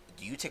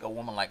 Do you take a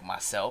woman like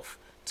myself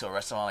to a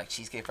restaurant like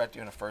Cheesecake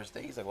Factory on the first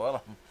date? He's like,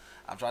 well,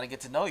 I'm trying to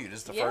get to know you. This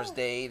is the first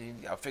date,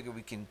 and I figure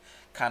we can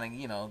kind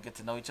of, get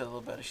to know each other a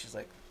little better. She's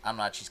like, I'm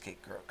not a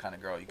cheesecake kind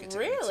of girl. You can take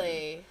me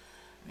to,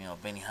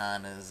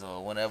 Benihana's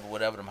or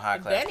whatever them high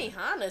class.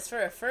 Benihana's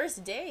for a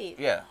first date?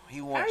 Yeah.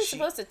 How are you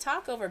supposed to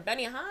talk over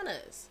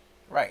Benihana's?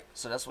 Right.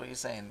 So that's what he's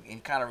saying.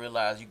 And kind of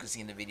realized, you could see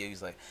in the video,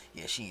 he's like,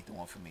 yeah, she ain't the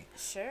one for me.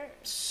 Sure.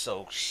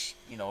 So,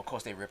 of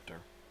course they ripped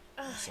her.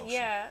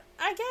 Yeah.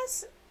 I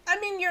guess,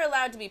 you're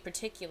allowed to be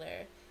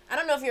particular. I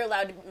don't know if you're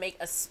allowed to make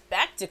a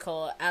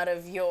spectacle out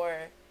of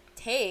your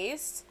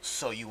taste.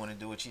 So you want to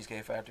do a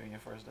Cheesecake Factory in your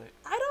first date?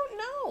 I don't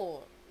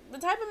know. The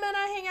type of men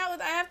I hang out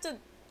with, I have to...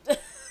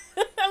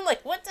 I'm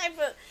like, what type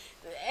of...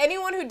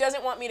 Anyone who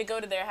doesn't want me to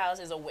go to their house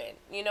is a win.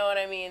 You know what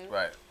I mean?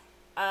 Right.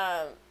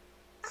 I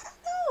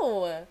don't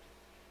know.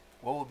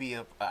 What would be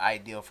an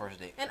ideal first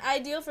date? An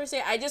ideal first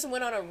date? I just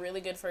went on a really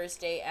good first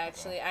date,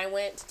 actually. Okay. I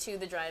went to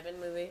the drive-in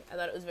movie. I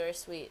thought it was very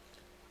sweet.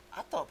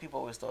 I thought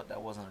people always thought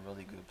that wasn't a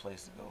really good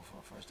place to go for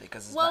a first date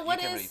because you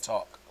can't really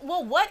talk.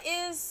 Well, what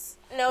is...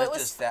 No, it was...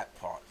 just that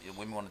part.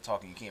 Women want to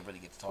talk and you can't really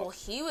get to talk. Well,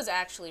 he was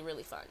actually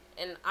really fun.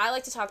 And I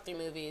like to talk through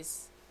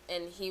movies.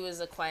 And he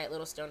was a quiet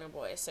little stoner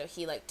boy, so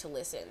he liked to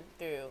listen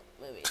through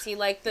movies. He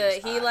liked the...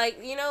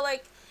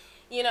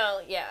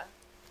 yeah.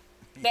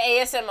 The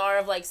ASMR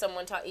of, like,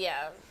 someone talk...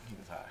 Yeah. He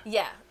was high.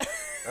 Yeah.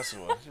 That's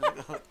what.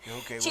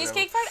 Okay,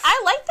 Cheesecake Factory?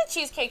 I like the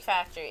Cheesecake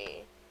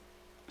Factory.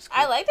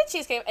 I like the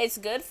cheesecake. It's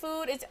good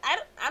food. I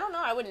don't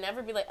know. I would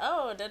never be like,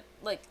 I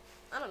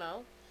don't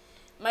know.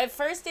 My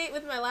first date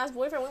with my last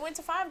boyfriend, we went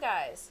to Five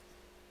Guys.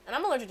 And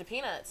I'm allergic to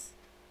peanuts.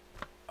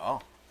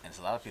 Oh, and it's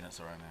a lot of peanuts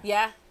around there.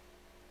 Yeah.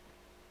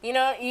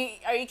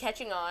 Are you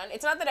catching on?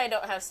 It's not that I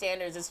don't have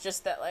standards. It's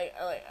just that,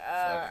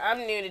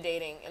 I'm new to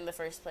dating in the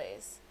first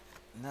place.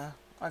 No.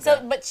 Okay.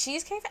 So, but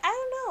cheesecake, I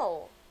don't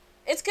know.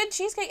 It's good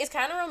cheesecake. It's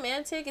kind of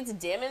romantic. It's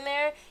dim in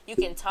there. You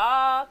can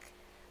talk.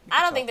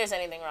 I don't think there's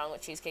anything wrong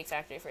with Cheesecake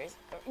Factory first.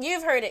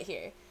 You've heard it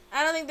here.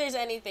 I don't think there's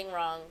anything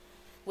wrong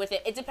with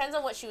it. It depends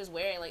on what she was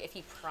wearing. Like, if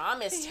he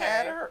promised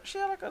her. She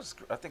had I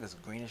think it's a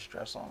greenish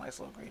dress on, nice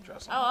little green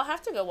dress on. Oh, I'll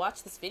have to go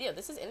watch this video.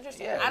 This is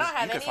interesting.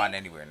 Yeah, you can find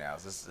anywhere now.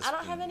 I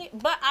don't have any,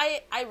 but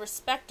I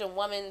respect a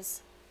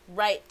woman's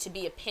right to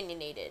be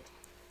opinionated.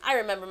 I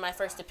remember my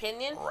first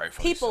opinion.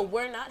 People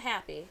were not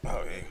happy.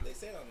 Oh, yeah. They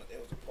said there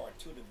was a part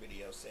 2 of the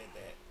video said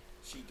that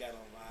she got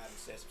online and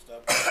said some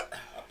stuff.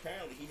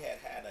 Apparently, he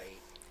had a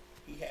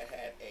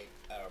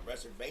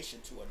reservation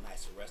to a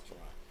nicer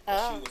restaurant.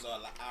 But she was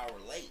an hour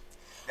late.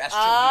 That's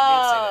true. He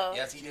did say that.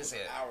 Yes, he did say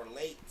that. An hour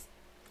late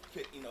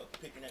picking her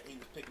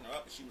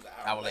up, and she was an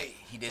hour late.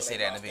 He did so say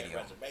they that in the lost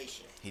video.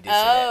 Reservation. He did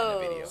say that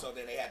in the video. So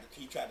then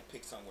he tried to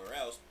pick somewhere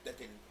else that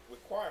didn't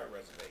require a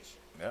reservation.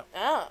 Yep.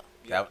 Oh.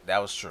 That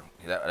was true.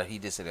 He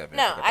did say that.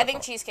 No, I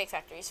think Cheesecake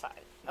Factory is fine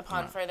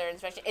upon further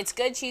inspection. It's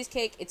good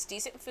cheesecake. It's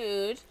decent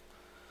food.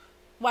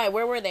 Why?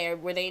 Where were they?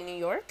 Were they in New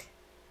York?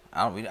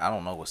 I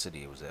don't know what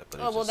city it was at, but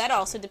that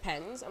also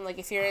depends. I'm like,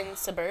 if you're in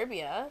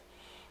suburbia.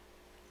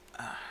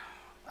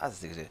 I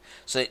just think it.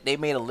 So they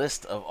made a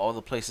list of all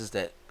the places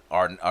that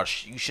are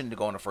you shouldn't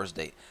go on a first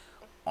date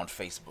on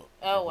Facebook.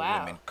 Oh wow!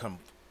 Women come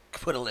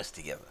put a list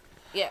together.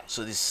 Yeah.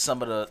 So this is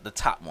some of the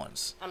top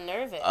ones. I'm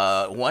nervous.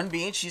 One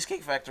being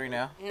Cheesecake Factory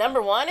now.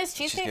 Number 1 is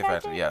Cheesecake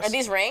Factory. Yes. Are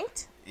these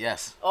ranked?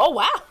 Yes. Oh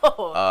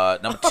wow.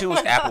 Number 2 is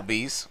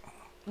Applebee's.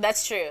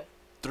 That's true.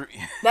 3.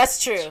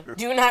 That's true.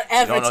 Do not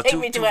ever take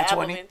me to an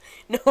Applebee's.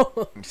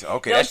 No.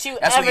 Okay, that's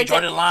where you draw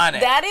the line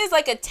at. That is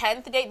like a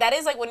 10th date. That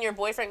is like when you're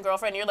boyfriend,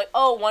 girlfriend, you're like,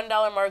 oh, $1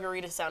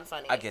 margaritas sound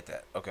funny. I get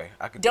that. Okay,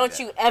 I could. Don't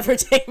you ever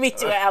take me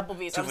to an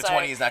Applebee's. 2 I'm for sorry.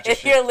 20 is not your if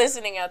shit. you're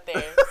listening out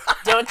there,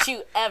 don't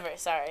you ever.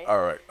 Sorry. All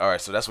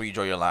right. So that's where you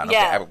draw your line.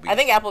 Yeah, okay, Applebee's. I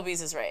think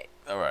Applebee's is right.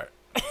 All right.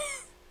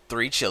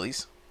 3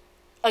 Chili's.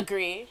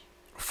 Agree.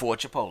 4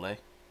 Chipotle.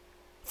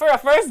 For a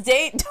first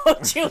date,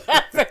 don't you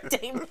ever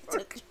take me to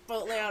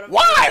Chipotle on a first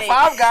Why? date.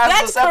 5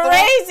 Guys.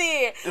 That's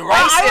crazy.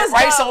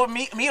 Rice over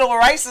meat over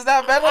rice is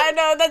that better? I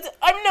know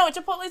no,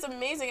 Chipotle's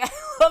amazing. I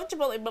love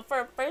Chipotle, but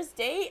for a first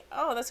date,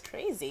 oh, that's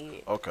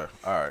crazy. Okay,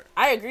 all right.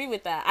 I agree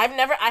with that.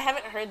 I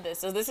haven't heard this,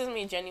 so this is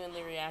me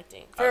genuinely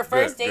reacting. For a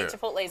first date,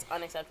 Chipotle is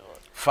unacceptable.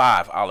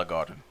 5 Olive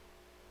Garden.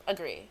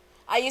 Agree.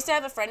 I used to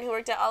have a friend who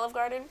worked at Olive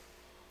Garden.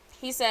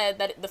 He said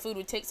that the food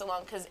would take so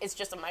long because it's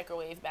just a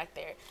microwave back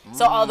there.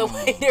 So all the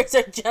waiters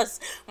are just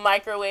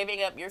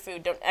microwaving up your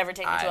food. Don't ever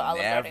take me to an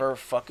Olive Garden. I never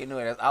fucking knew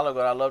it. That's Olive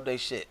Garden. I love they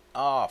shit.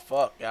 Oh,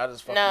 fuck. Y'all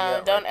just fucking me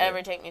up. No, don't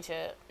ever take me to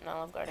an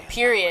Olive Garden.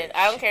 Period.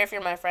 I don't care if you're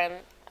my friend.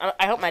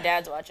 I hope my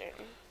dad's watching.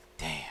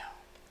 Damn.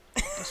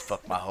 Just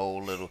fuck my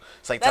whole little...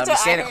 It's like telling me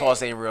Santa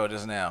Claus ain't real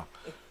just now.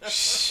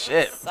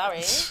 Shit.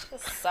 Sorry.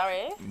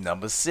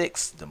 Number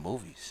 6, the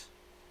movies.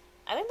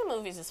 I think the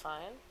movies is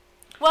fine.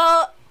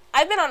 Well...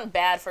 I've been on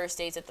bad first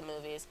dates at the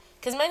movies.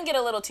 Because men get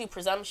a little too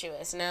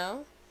presumptuous,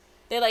 no?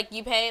 They're like,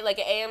 you pay, like,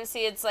 at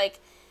AMC, it's like,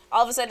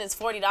 all of a sudden it's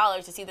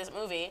 $40 to see this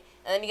movie.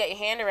 And then you got your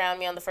hand around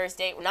me on the first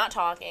date. We're not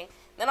talking.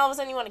 Then all of a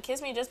sudden you want to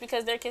kiss me just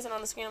because they're kissing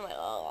on the screen. I'm like,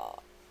 oh.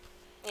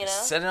 You know?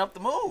 Setting up the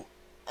mood.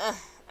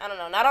 I don't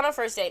know. Not on a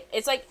first date.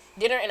 It's like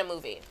dinner and a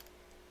movie.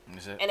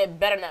 And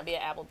it better not be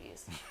at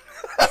Applebee's.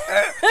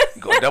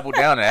 You go double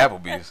down at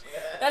Applebee's.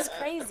 That's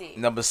crazy.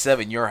 Number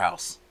 7, your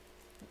house.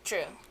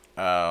 True.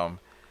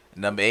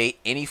 Number 8,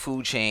 any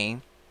food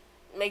chain.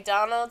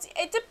 McDonald's.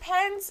 It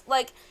depends.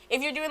 Like, if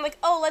you're doing, like,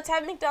 oh, let's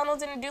have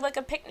McDonald's and do, like,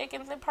 a picnic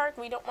in the park.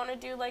 We don't want to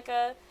do, like,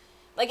 a...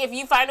 Like, if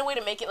you find a way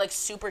to make it, like,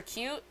 super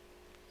cute,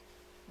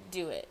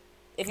 do it.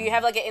 If you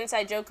have, like, an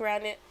inside joke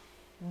around it,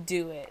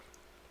 do it.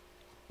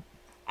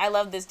 I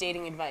love this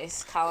dating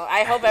advice column.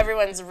 I hope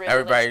everyone's really...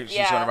 She's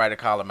going to write a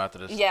column after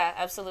this. Yeah,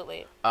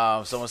 absolutely.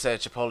 Someone said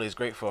Chipotle is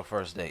great for a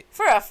first date.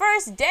 For a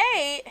first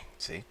date?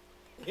 See?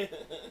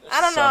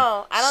 I don't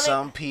know.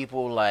 Some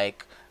people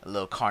like a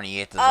little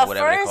carnietas or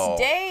whatever they call. A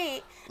first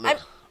date.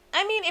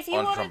 I mean, if you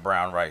want from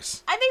brown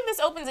rice. I think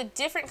this opens a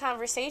different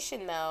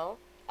conversation though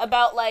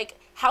about like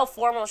how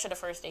formal should a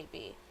first date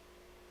be.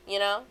 You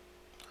know?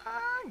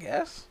 I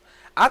guess.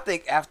 I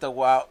think after a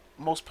while,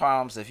 most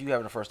problems, if you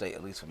having a first date,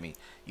 at least for me,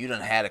 you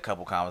done had a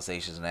couple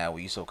conversations now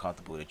where you're so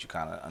comfortable that you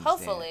kind of understand.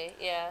 Hopefully,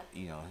 yeah.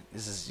 You know,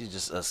 this is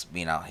just us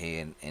being out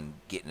here and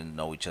getting to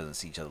know each other and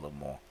see each other a little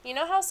more. You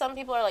know how some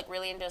people are like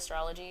really into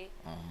astrology?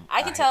 Mm-hmm.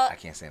 I can tell. I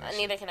can't say that.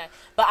 Neither can I.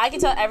 But I can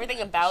tell everything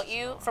about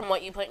you from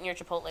what you put in your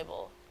Chipotle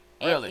bowl.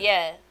 Really?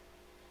 Yeah.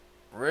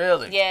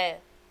 Really? Yeah.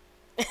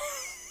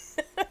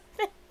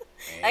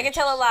 I can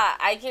tell a lot.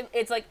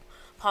 It's like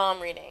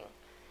palm reading.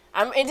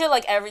 I'm into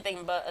like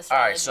everything but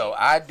astrology. All right, so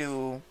I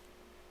do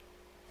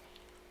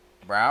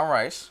brown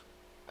rice.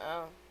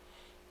 Oh.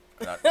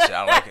 See, I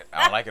don't like it.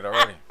 I don't like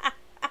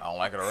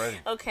it already.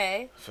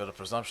 Okay. Feel the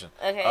presumption.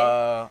 Okay.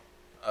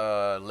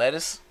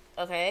 Lettuce.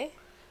 Okay.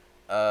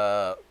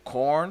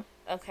 Corn.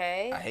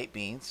 Okay. I hate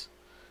beans.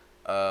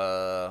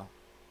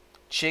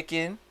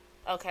 Chicken.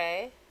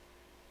 Okay.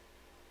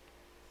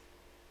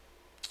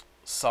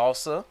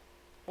 Salsa.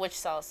 Which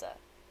salsa?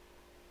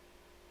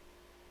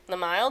 The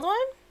mild one?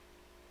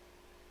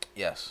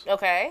 Yes.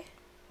 Okay.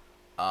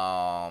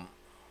 I'm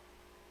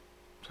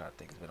trying to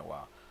think. It's been a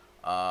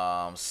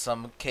while.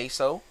 Some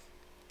queso.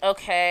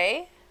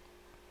 Okay.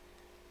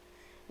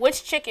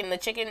 Which chicken? The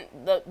chicken,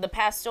 the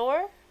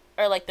pastor,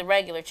 or like the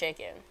regular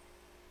chicken?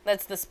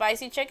 That's the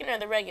spicy chicken or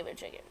the regular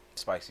chicken?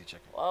 Spicy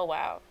chicken. Oh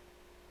wow.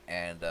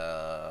 And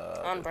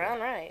on brown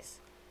rice.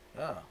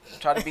 Yeah. I'm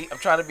trying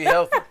to be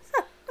healthy.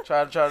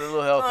 Try to a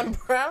little healthy. On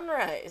brown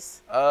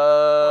rice.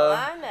 Well,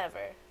 I never.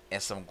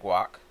 And some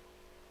guac.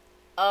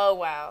 Oh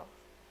wow.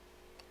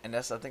 And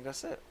I think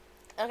that's it.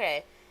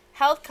 Okay.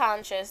 Health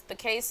conscious. The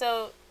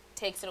queso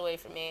takes it away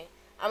from me.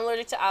 I'm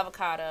allergic to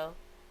avocado.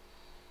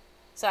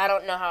 So I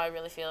don't know how I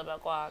really feel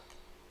about guac.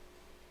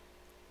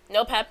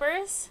 No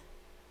peppers?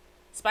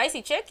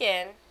 Spicy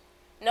chicken?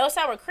 No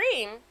sour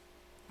cream?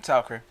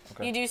 Sour cream.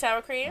 Okay. You do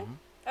sour cream?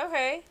 Mm-hmm.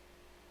 Okay.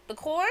 The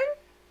corn?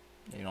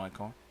 You don't like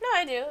corn? No,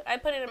 I do. I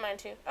put it in mine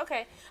too.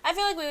 Okay. I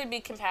feel like we would be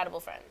compatible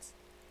friends.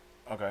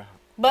 Okay.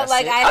 But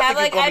like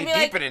I'd be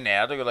deeper than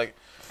that. I think like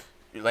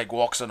you like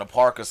walks in the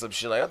park or some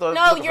shit. Like I thought.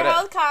 No, you're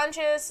health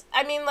conscious.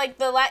 I mean, like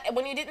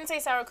when you didn't say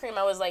sour cream,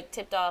 I was like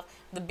tipped off.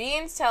 The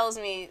beans tells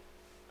me.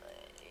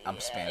 I'm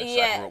Spanish.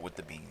 So I grew up with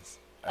the beans.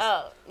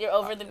 You're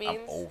over the beans.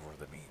 I'm over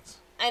the beans.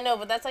 I know,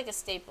 but that's like a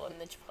staple in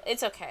the.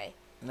 It's okay.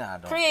 Nah, I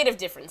don't. Creative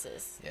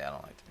differences. Yeah, I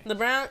don't like the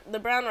beans. The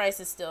brown rice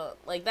is still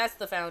like that's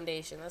the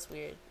foundation. That's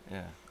weird.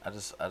 Yeah, I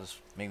just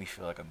make me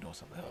feel like I'm doing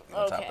something healthy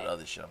on top of the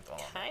other shit I'm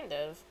throwing. Kind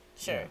of.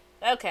 Sure.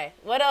 Yeah. Okay.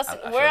 What else?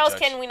 Where else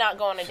can we not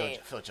go on a date?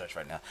 I feel judged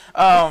right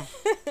now.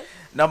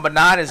 Number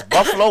 9 is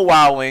Buffalo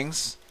Wild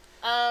Wings.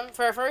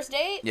 For a first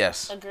date?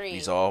 Yes. Agree.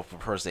 These are all for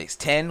first dates.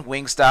 10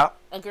 Wingstop.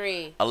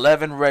 Agree.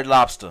 11 Red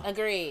Lobster.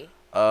 Agree.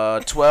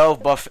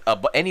 12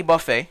 any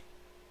buffet.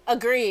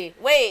 Agree.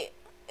 Wait,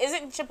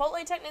 isn't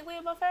Chipotle technically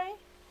a buffet?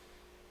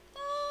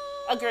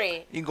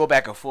 Agree. You can go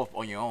back and forth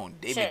on your own.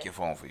 They make your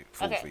food for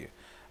you.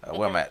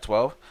 Where am I at?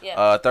 12.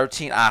 Yeah.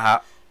 13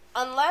 IHOP.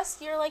 Unless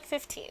you're like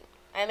 15.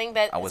 I think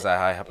that. I was at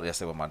IHOP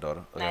yesterday with my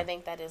daughter. Okay. I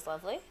think that is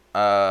lovely.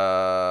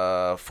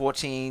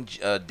 14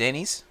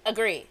 Denny's.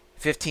 Agree.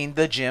 15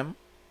 The Gym.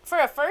 For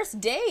a first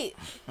date.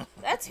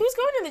 That's who's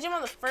going to the gym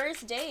on the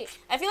first date.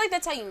 I feel like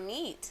that's how you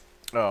meet.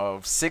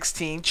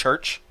 16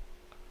 Church.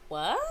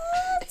 What?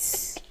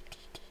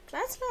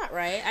 That's not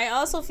right. I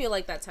also feel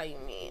like that's how you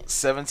meet.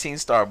 17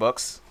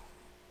 Starbucks.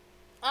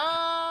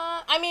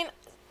 I mean,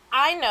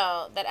 I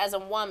know that as a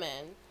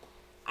woman,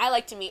 I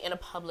like to meet in a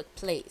public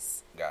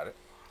place. Got it.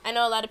 I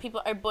know a lot of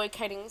people are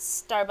boycotting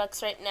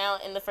Starbucks right now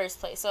in the first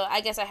place, so I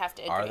guess I have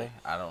to agree. Are they?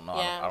 I don't know.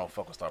 Yeah. I don't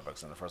fuck with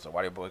Starbucks in the first place.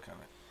 Why are they boycotting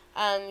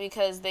it?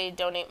 Because they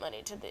donate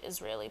money to the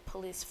Israeli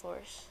police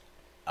force.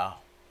 Oh.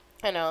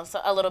 I know,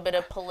 so a little bit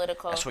of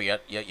political. That's where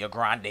your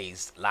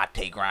grandes,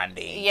 latte grande.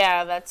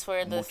 Yeah, that's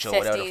where the Mucho,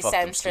 50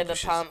 cents for the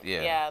pump.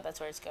 Yeah, that's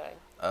where it's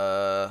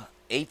going.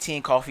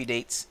 18 coffee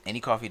dates.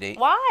 Any coffee date.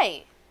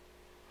 Why?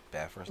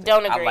 Bad first date.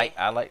 Don't agree.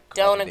 I like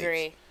Don't coffee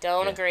agree. dates.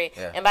 Don't agree.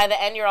 Yeah. And by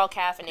the end, you're all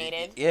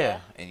caffeinated.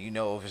 Yeah. And you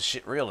know if it's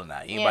shit real or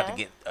not. You ain't about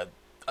to get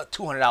a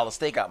 $200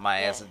 steak out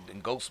my ass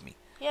and ghost me.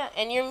 Yeah,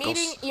 and you're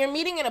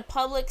meeting in a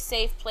public,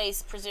 safe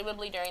place,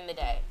 presumably during the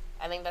day.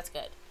 I think that's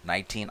good.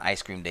 19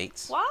 ice cream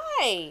dates.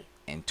 Why?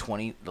 And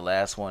 20, the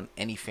last one,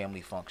 any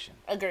family function.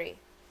 Agree.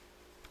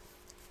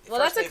 Well,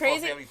 that's a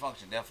crazy family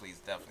function. Definitely.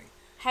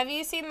 Have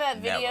you seen that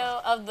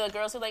video of the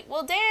girls who are like,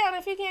 well, damn,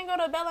 if you can't go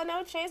to Bella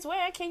Noche's,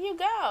 where can you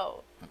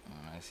go?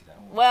 I see that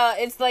one. Well,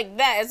 it's like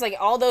that. It's like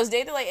all those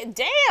dates. They're like,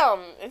 damn,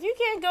 if you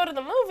can't go to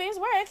the movies,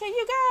 where can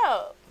you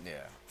go?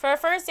 Yeah. For a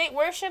first date,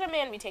 where should a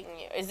man be taking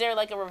you? Is there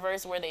like a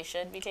reverse where they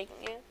should be taking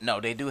you? No,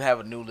 they do have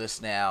a new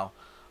list now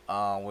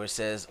where it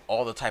says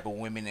all the type of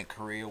women in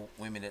Korea,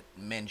 women that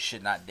men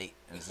should not date.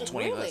 And it's a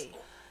 20 list.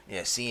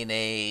 Yeah,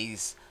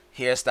 CNAs,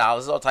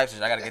 hairstylists, all types of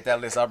shit. I got to get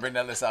that list. I'll bring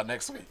that list out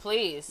next week.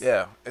 Please.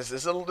 Yeah, this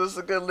is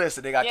a good list.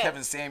 And they got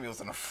Kevin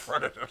Samuels in the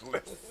front of the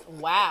list.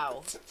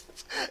 Wow.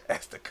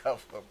 That's the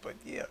cover. But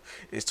yeah,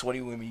 it's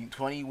 20 women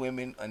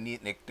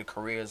the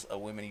careers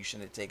of women you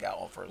shouldn't take out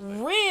on first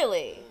date.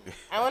 Really?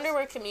 I wonder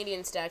where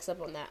comedian stacks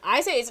up on that.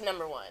 I say it's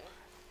number 1.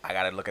 I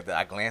gotta look at that.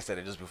 I glanced at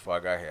it just before I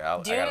got here.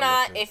 Do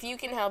not, if you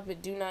can help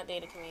it, do not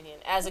date a comedian.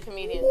 As a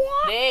comedian,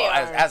 they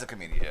are. As a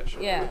comedian, yeah,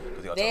 sure. Yeah,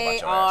 they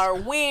are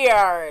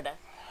weird.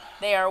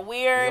 They are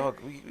weird.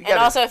 And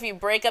also, if you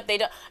break up, they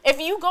don't. If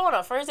you go on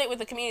a first date with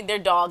a comedian, they're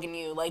dogging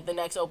you like the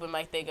next open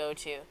mic they go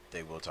to.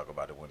 They will talk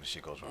about it when the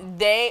shit goes wrong.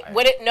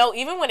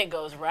 Even when it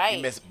goes right.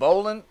 You miss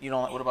bowling. You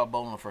know what about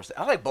bowling on the first date?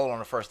 I like bowling on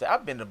the first date.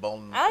 I've been to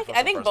bowling.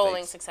 I think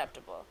bowling's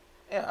acceptable.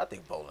 Yeah, I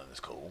think bowling is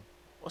cool.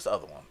 What's the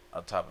other one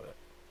on top of it?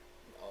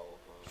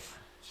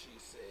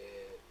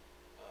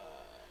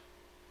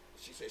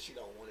 She said she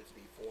don't want it to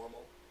be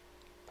formal.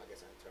 I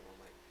guess I turn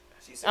my mic.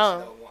 She said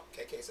she don't want.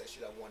 KK said she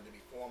don't want it to be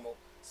formal.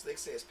 Slick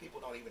says people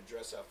don't even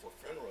dress up for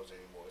funerals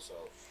anymore. So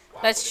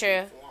why that's would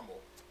it true. Be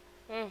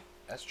formal?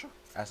 That's true.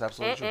 That's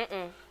absolutely true.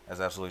 That's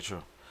absolutely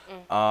true.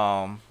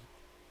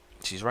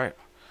 She's right.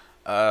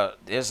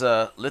 There's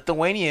a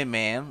Lithuanian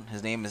man.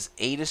 His name is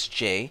Adis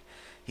J.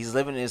 He's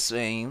living in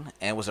Spain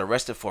and was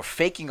arrested for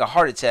faking a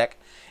heart attack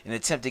in an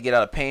attempt to get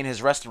out of paying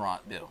his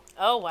restaurant bill.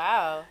 Oh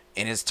wow!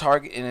 In his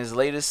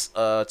latest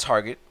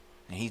target,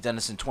 and he's done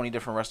this in 20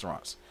 different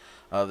restaurants.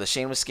 The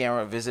shameless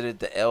scammer visited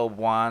the El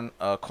Juan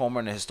Comer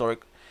in the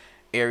historic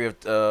area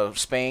of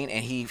Spain,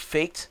 and he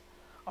faked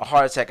a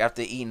heart attack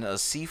after eating a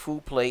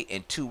seafood plate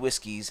and 2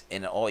 whiskeys,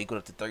 and it all equaled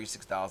up to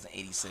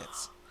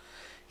 $36.80.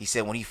 He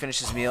said when he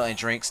finished his meal and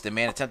drinks, the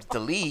man attempted to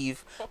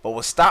leave, but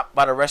was stopped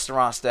by the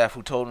restaurant staff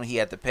who told him he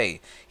had to pay.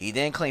 He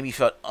then claimed he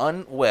felt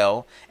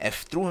unwell and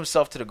threw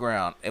himself to the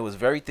ground. It was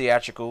very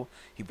theatrical.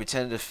 He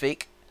pretended to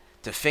fake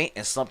to faint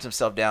and slumped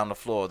himself down on the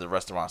floor, the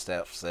restaurant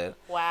staff said.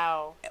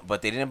 Wow.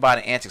 But they didn't buy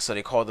the antics, so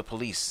they called the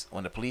police.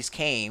 When the police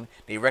came,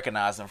 they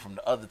recognized him from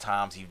the other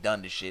times he's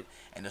done this shit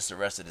and just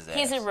arrested his ass.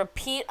 He's a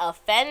repeat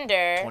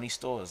offender. 20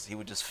 stores. He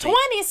would just faint.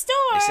 20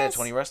 stores? They said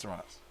 20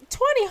 restaurants.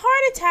 20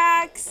 heart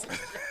attacks?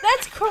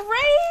 That's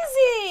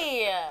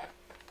crazy.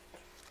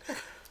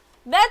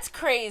 That's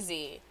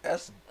crazy.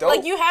 That's dope.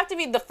 Like, you have to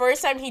be, the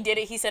first time he did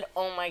it, he said,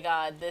 oh my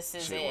God, this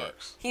is Shit it.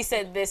 works. He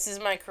said, this is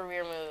my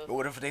career move. But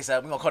what if they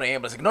said, we're going to call the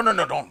ambulance? Like,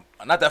 no, don't.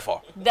 Not that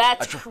far.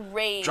 That's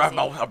crazy.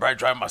 I'll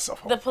drive myself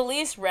home. The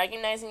police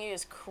recognizing you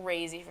is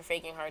crazy for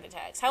faking heart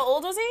attacks. How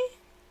old was he?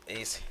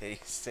 They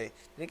say, did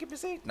they give me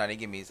his age? No, they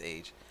give me his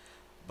age.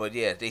 But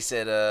yeah, they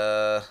said,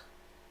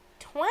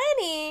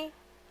 20?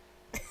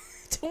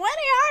 20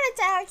 heart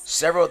attacks.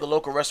 Several of the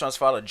local restaurants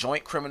filed a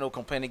joint criminal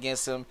complaint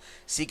against him,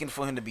 seeking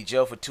for him to be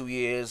jailed for 2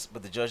 years,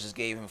 but the judges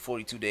gave him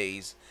 42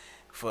 days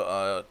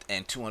for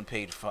and two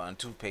paid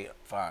fines.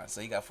 So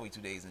he got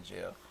 42 days in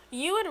jail.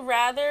 You would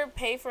rather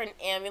pay for an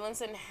ambulance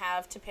than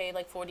have to pay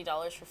like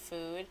 $40 for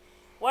food?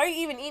 Why are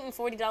you even eating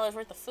 $40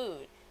 worth of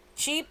food?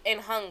 Cheap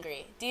and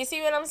hungry. Do you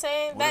see what I'm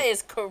saying? That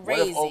is crazy. What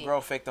if old girl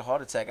faked a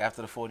heart attack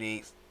after the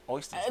 48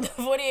 oysters?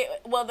 48.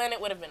 Well, then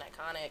it would have been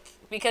iconic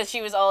because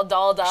she was all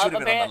dolled up. Should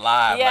have been on the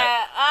live.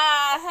 Yeah.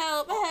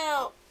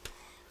 Help.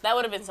 That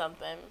would have been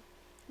something.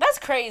 That's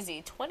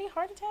crazy. 20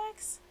 heart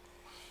attacks?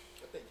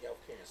 I think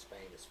healthcare in Spain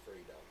is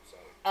free though. So.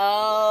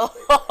 Oh.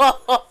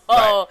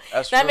 Right.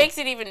 That's that true. makes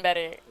it even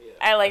better. Yeah.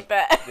 I like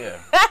that. Yeah.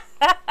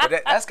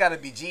 But that's got to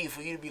be G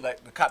for you to be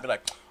like, the cop be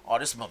like, oh,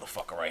 this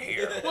motherfucker right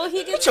here. Well,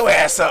 he Get gets your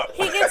ass up.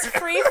 He gets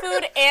free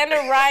food and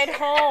a ride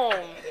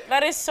home.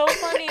 That is so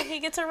funny. He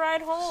gets a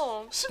ride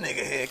home. This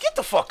nigga here, get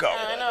the fuck up.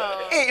 I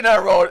know. Ain't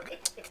nothing wrong.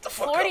 Get the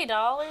fuck up.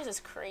 $40 is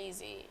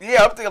crazy.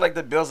 Yeah, I'm thinking like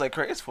the bill's like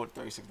crazy. It's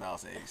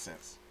 $36.80.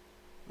 It's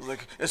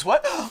like, it's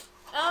what? Oh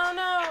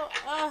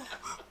no.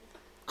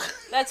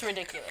 That's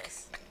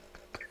ridiculous.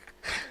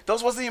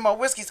 Those wasn't even my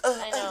whiskeys.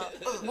 I know.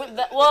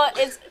 Well,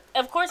 it's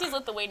of course he's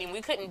Lithuanian.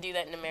 We couldn't do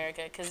that in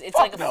America because it's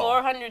Fuck like no.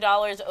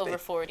 $400 over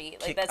 40. Like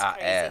Kick that's our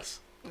crazy. ass.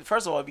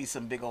 First of all, it'd be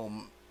some big old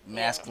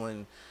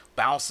masculine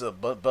bouncer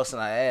busting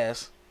our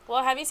ass.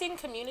 Well, have you seen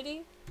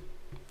Community?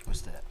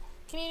 What's that?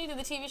 Community,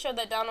 the TV show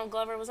that Donald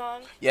Glover was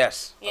on?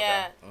 Yes.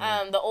 Yeah. Okay.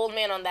 Mm-hmm. The old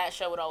man on that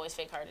show would always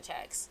fake heart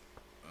attacks.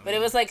 But it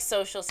was like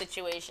social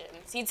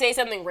situations. He'd say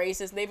something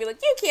racist, and they'd be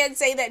like, "You can't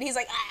say that." And he's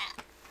like, "Ah."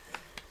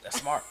 That's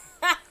smart.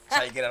 That's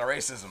how you get out of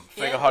racism.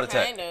 Fake a heart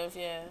attack. Kind of,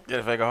 yeah.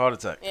 Yeah, fake a heart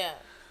attack. Yeah.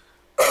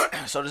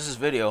 So this is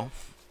video.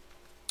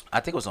 I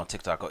think it was on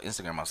TikTok or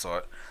Instagram. I saw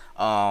it.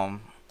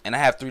 And I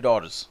have 3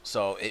 daughters,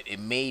 so it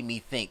made me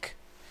think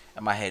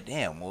in my head,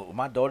 damn, will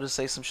my daughter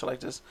say some shit like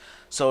this?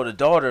 So the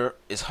daughter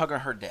is hugging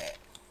her dad.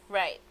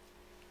 Right.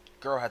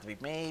 Girl had to be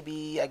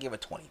maybe, I give her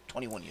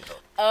 21 years old.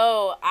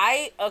 Oh,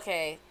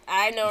 okay.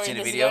 I know where seen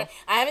this the is video? going.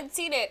 I haven't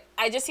seen it.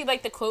 I just see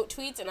like the quote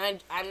tweets, and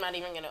I'm not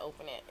even gonna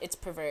open it. It's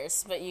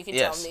perverse, but you can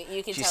tell me.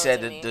 You can she tell said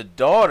it to that me. the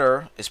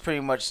daughter is pretty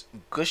much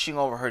gushing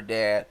over her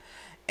dad,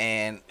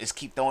 and is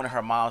keep throwing in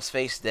her mom's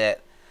face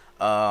that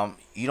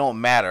you don't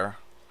matter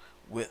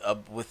with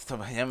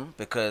him,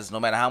 because no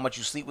matter how much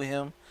you sleep with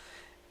him,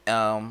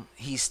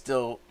 he's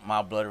still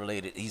my blood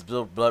related. He's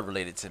blood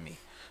related to me.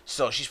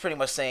 So she's pretty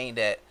much saying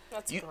that.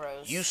 That's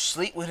gross. You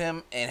sleep with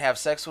him and have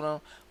sex with him,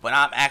 but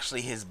I'm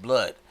actually his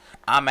blood.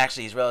 I'm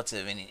actually his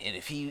relative, and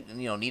if he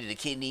needed a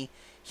kidney,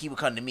 he would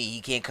come to me.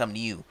 He can't come to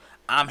you.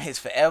 I'm his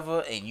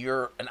forever, and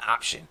you're an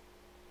option.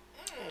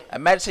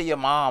 Imagine to your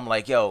mom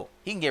like, yo,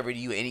 he can get rid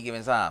of you at any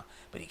given time,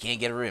 but he can't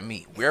get rid of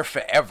me. We're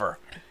forever.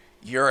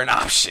 You're an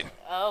option.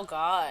 Oh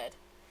God.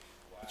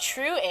 Wow.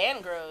 True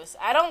and gross.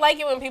 I don't like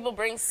it when people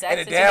bring sex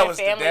into dad their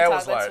family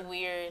talk. That's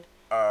weird.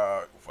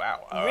 Wow.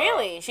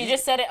 Really? She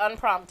just said it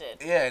unprompted.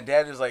 Yeah, and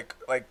dad is like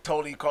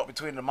totally caught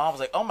between the mom was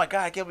like, oh my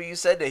God, I can't believe you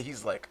said that.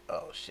 He's like,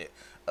 oh shit.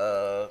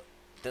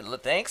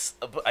 Thanks,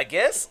 I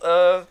guess.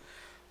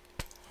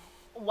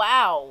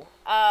 Wow.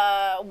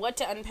 What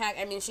to unpack?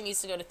 I mean, she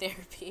needs to go to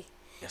therapy.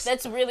 Yes.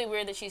 That's really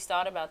weird that she's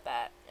thought about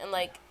that. And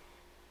like,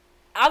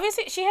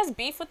 obviously she has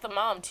beef with the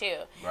mom too.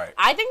 Right.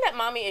 I think that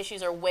mommy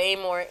issues are way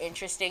more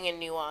interesting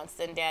and nuanced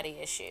than daddy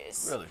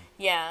issues. Really?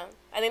 Yeah.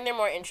 I think they're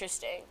more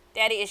interesting.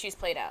 Daddy issues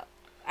played out.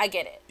 I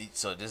get it.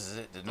 So this is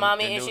it. The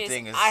mommy new issues.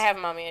 Thing is, I have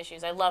mommy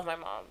issues. I love my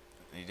mom.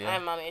 You do? I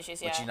have mommy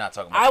issues. Yeah. But you're not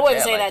talking about. I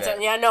wouldn't say like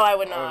that. Yeah, no, I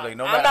would not. Like,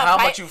 no matter how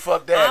much you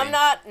fuck daddy. I'm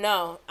not.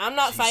 No, I'm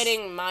not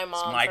fighting my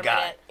mom. It's my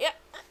guy. Yeah.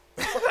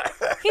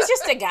 He's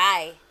just a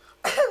guy.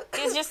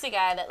 He's just a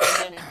guy that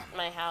lives in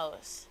my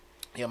house.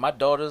 Yeah, my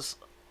daughters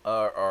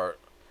are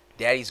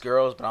daddy's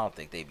girls, but I don't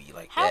think they be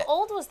like How that.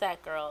 old was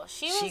that girl?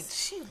 She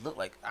looked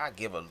like I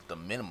give her the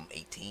minimum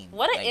 18.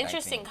 What an like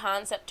interesting 19.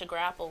 concept to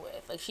grapple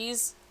with. Like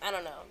I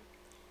don't know.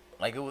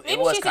 Like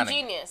maybe she's a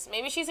genius.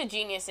 Maybe she's a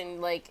genius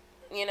and like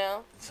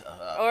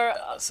or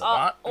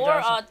savant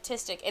or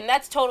autistic, and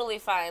that's totally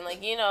fine.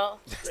 Like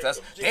that's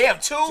damn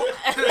two.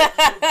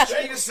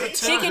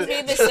 She can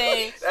be the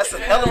same. That's a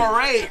hell of a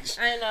range.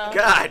 I know.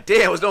 God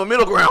damn, there's no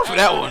middle ground for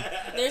that one.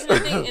 There's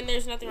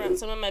nothing wrong.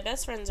 Some of my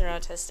best friends are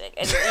autistic,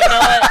 and you know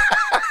what?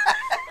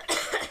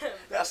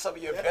 some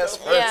of your best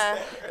friends. Yeah,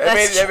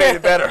 That made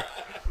it better.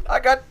 I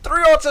got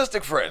 3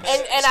 autistic friends.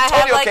 And It's I totally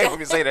have like okay for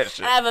me to say that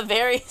shit. I have a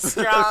very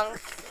strong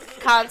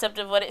concept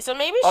of what it. So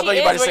maybe I she thought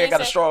you is. about to where say I you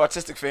got a strong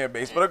autistic fan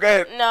base, but go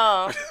ahead.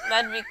 No,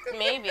 that'd be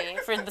maybe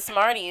for the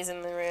smarties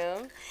in the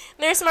room.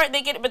 They're smart.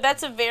 They get it, but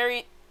that's a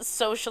very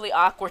socially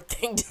awkward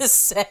thing to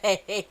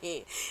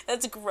say.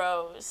 That's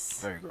gross.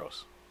 Very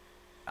gross.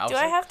 Do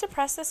I have to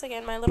press this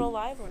again? My little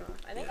live went off.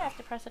 I think I have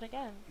to press it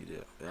again. You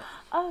did. Yeah.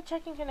 Oh,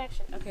 checking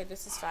connection. Okay,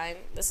 this is fine.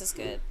 This is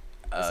good.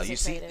 You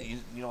see,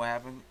 you know what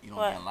happened? You don't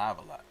be on live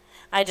a lot.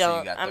 I don't. So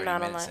you got 30 I'm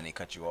not minutes on live. and they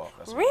cut you off.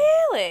 That's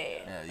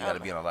Really? Yeah, you got to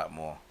be on a lot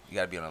more. You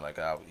got to be on like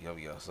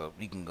yo, so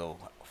we can go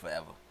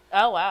forever.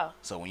 Oh wow.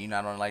 So when you're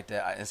not on like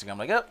that, Instagram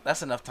like, yep,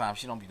 that's enough time.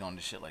 She don't be doing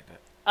this shit like that.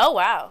 Oh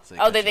wow.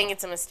 So they think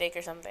it's a mistake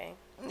or something.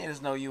 Yeah,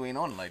 just know you ain't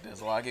on it like that.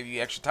 So I'll give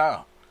you extra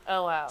time.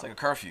 Oh wow. It's like a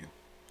curfew.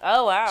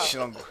 Oh wow. She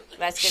don't.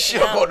 That's good. She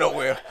don't go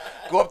nowhere.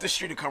 Go up the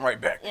street and come right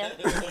back. Yeah.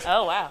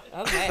 Oh wow.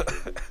 Okay.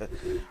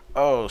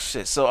 Oh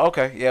shit. So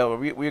okay, yeah, well,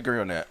 we agree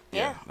on that.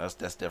 Yeah. That's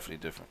definitely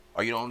different.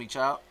 Are you the only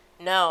child?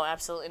 No,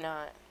 absolutely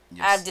not.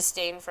 Yes. I have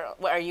disdain for.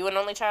 What, are you an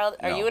only child?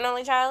 Are No. you an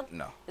only child?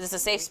 No. Is this a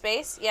safe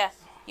space? Yeah,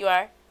 you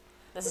are.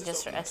 This is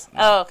just for us. No.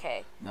 Oh,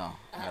 okay. No,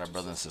 I got a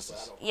brother and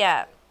sisters.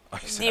 Yeah.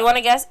 Do you want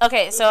to guess?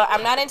 Okay, so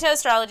I'm not into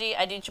astrology.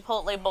 I do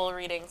Chipotle bowl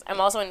readings. I'm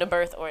also into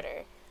birth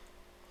order.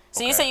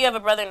 So you Okay. say you have a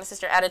brother and a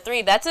sister out of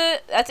 3. That's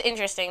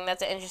interesting.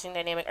 That's an interesting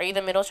dynamic. Are you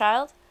the middle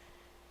child?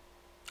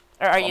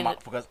 Or are you?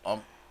 Because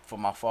for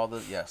my father,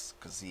 yes,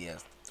 because he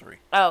has 3.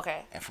 Oh,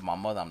 okay. And for my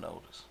mother, I'm the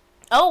oldest.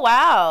 Oh,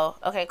 wow.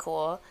 Okay,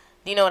 cool.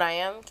 Do you know what I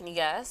am? Can you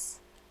guess?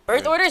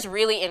 Birth order is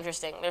really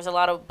interesting. There's a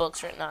lot of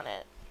books written on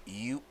it.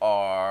 You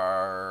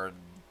are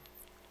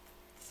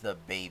the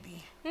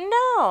baby.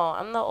 No,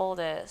 I'm the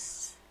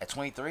oldest. At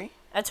 23?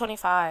 At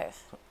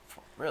 25.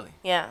 Really?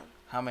 Yeah,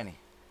 How many?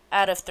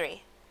 out of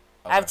 3.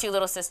 I have Okay. 2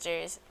 little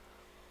sisters,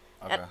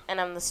 Okay. and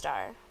I'm the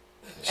star.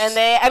 And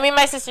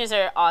my sisters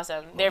are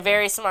awesome. They're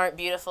very smart,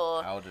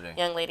 beautiful How old are they?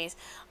 young ladies.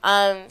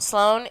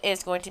 Sloan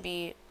is going to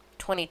be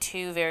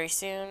 22 very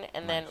soon,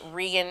 and then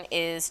Regan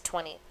is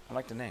 20. I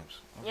like the names.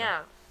 Okay.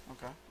 Yeah,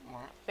 Okay. All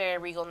right. very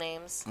regal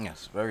names.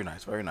 Yes, very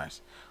nice, very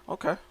nice.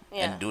 Okay.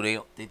 Yeah. And do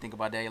they think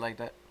about daddy like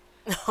that?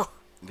 No.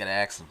 You gotta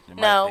ask them.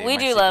 No, we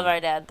do love our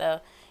dad,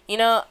 though. You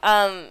know,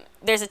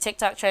 there's a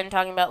TikTok trend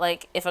talking about,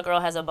 like, if a girl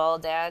has a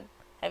bald dad.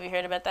 Have you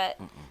heard about that?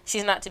 Mm-mm.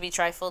 She's not to be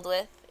trifled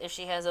with if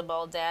she has a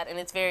bald dad, and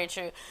it's very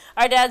true.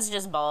 Our dad's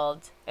just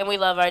bald, and we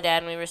love our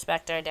dad, and we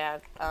respect our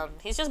dad.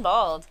 He's just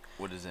bald.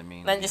 What does it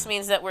mean? That just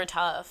means that we're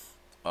tough.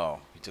 Oh,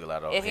 he took a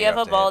lot of. If you have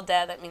a bald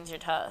dad, that means you're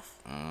tough.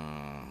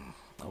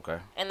 Okay.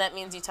 And that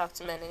means you talk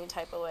to men any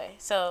type of way.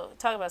 So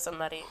talk about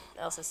somebody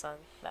else's son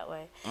that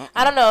way.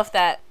 I don't know if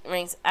that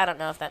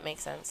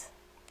makes sense.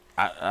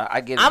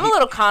 I get it. I'm a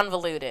little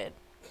convoluted.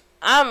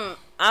 I'm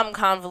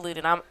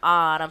convoluted. I'm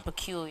odd. I'm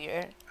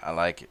peculiar. I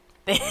like it.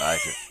 I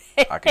like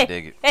it. I can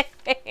dig it.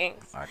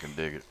 Thanks. I can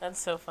dig it. That's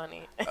so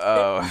funny.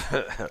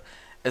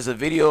 It's a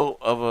video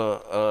of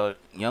a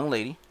young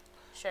lady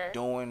Sure.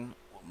 doing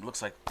what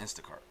looks like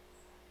Instacart,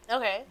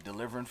 Okay.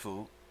 delivering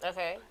food,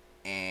 Okay.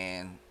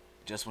 and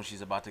just when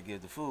she's about to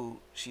give the food,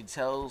 she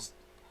tells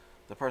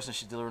the person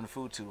she's delivering the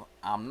food to,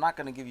 "I'm not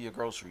gonna give you your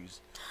groceries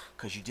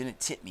because you didn't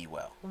tip me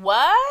well."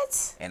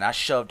 What? And I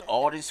shoved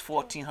all these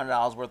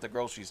 $1,400 worth of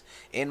groceries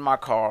in my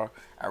car.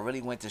 I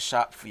really went to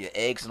shop for your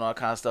eggs and all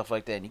kind of stuff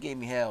like that, and you gave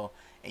me hell,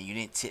 and you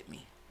didn't tip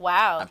me.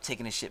 Wow. I'm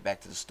taking this shit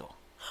back to the store.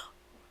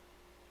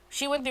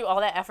 She went through all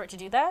that effort to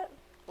do that?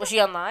 Was she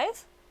on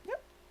live?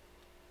 Yep.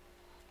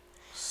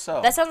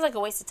 So, That sounds like a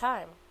waste of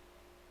time.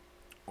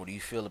 what do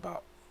you feel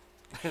about?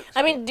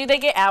 I mean, do they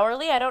get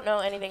hourly? I don't know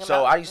anything about.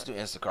 So I used to do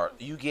Instacart.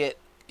 You get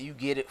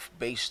it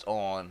based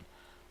on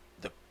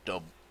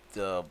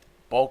the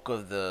bulk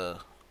of the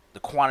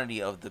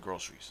quantity of the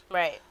groceries.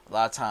 Right. A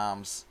lot of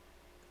times,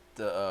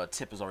 the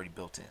tip is already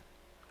built in.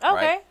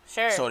 Okay. Right?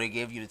 Sure. So they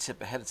give you the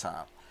tip ahead of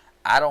time.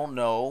 I don't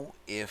know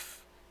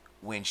if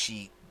when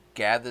she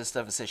gathered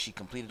stuff and said she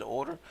completed the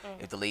order,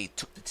 if the lady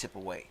took the tip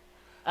away.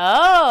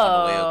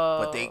 On the way up.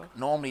 But they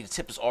normally the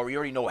tip is already, you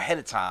already know ahead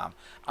of time.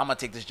 I'm gonna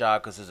take this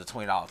job because there's a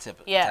 $20 tip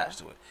attached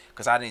to it.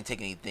 Because I didn't take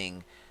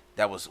anything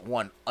that was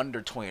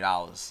under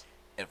 $20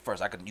 at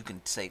first. You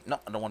can say no,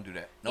 I don't want to do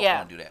that. No, I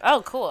don't do that.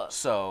 Oh, cool.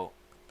 So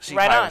she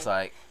Right probably on. was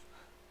like,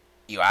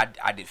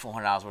 I did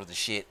 $400 worth of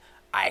shit.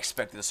 I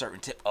expected a certain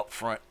tip up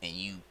front, and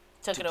you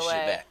Took it the away.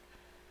 shit back.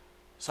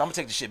 So I'm gonna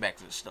take the shit back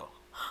to the store.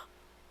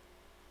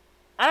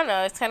 I don't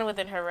know. It's kind of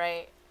within her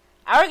right.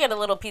 I work at a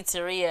little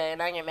pizzeria,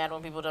 and I get mad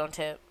when people don't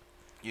tip.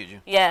 You do?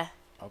 Yeah,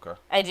 Okay.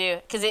 I do.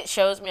 Because it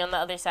shows me on the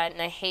other side,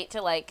 and I hate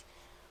to, like,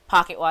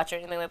 pocket watch or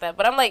anything like that.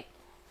 But I'm like,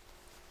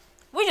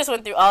 we just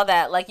went through all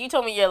that. Like, you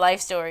told me your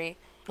life story,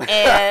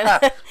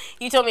 and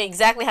you told me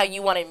exactly how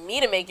you wanted me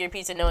to make your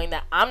pizza, knowing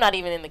that I'm not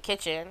even in the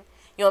kitchen.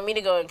 You want me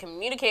to go and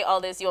communicate all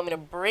this. You want me to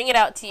bring it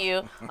out to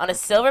you on a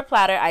silver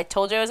platter. I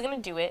told you I was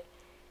going to do it.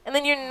 And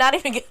then you're not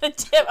even going to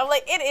tip. I'm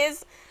like, it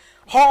is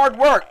hard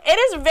work. It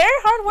is very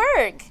hard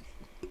work.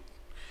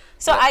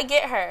 So I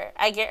get her.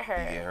 You get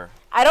her.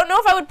 I don't know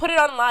if I would put it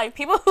on live.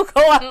 People who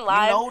go on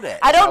live. You know that.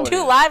 I don't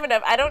do live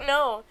enough. I don't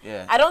know.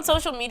 Yeah. I don't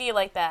social media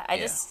like that. I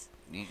just.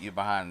 You're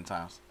behind the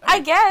times. I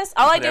guess.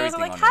 All I do is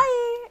I'm like, on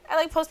hi. I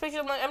like post pictures.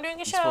 I'm like, I'm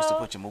doing a show. You're supposed to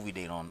put your movie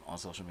date on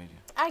social media.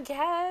 I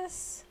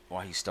guess.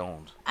 While he's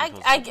stoned.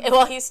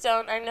 Well, he's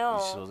stoned. I know.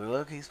 So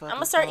look, he's fucking I'm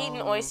gonna start stoned.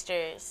 eating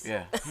oysters.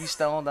 Yeah, he's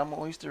stoned. I'm an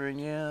oyster, and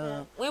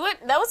yeah.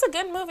 That was a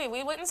good movie.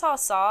 We went and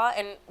saw,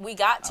 and we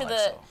got to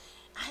Saw.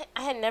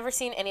 I had never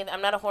seen any of them.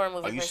 I'm not a horror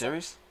movie person. Are you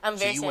serious? I'm very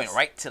serious. So you went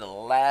right to the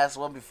last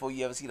one before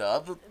you ever see the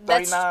other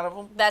 39 of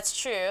them? That's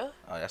true.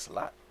 Oh, that's a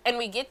lot. And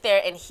we get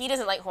there, and he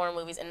doesn't like horror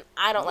movies, and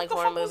I don't like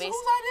horror movies. Whose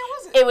idea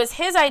was it? It was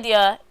his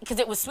idea, because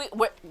it was sweet.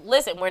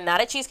 Listen, we're not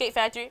at Cheesecake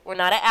Factory. We're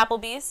not at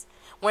Applebee's.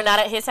 We're not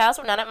at his house.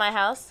 We're not at my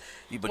house.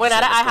 We're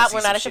not at IHOP.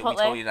 We're not at Chipotle.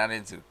 We told you not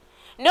into.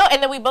 No,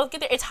 and then we both get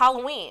there. It's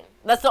Halloween.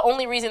 That's the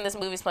only reason this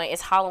movie's playing.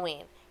 It's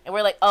Halloween. And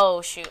we're like,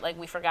 oh, shoot, like,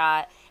 we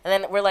forgot. And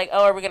then we're like,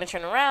 oh, are we going to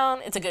turn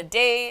around? It's a good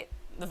date.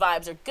 The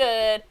vibes are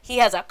good. He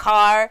has a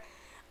car.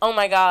 Oh,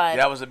 my God. Yeah,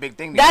 that was a big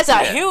thing. That's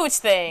a huge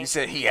thing. You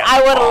said he had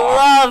a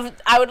car.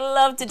 I would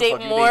love to date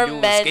more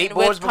men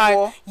with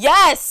cars.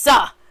 Yes.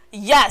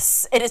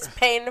 Yes. It is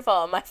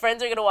painful. My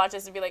friends are going to watch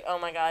this and be like, oh,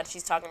 my God,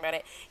 she's talking about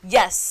it.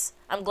 Yes.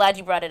 I'm glad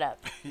you brought it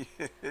up.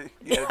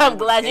 I'm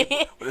glad you...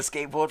 With a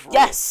skateboard for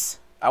Yes.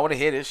 real? I want to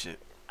hear this shit.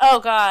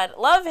 Oh, God.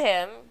 Love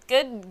him.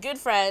 Good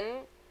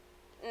friend.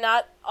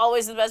 Not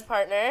always the best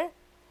partner.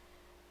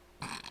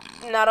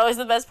 Not always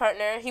the best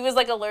partner. He was,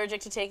 like,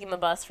 allergic to taking the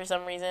bus for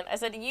some reason. I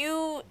said,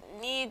 you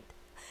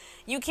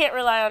can't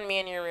rely on me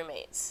and your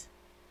roommates.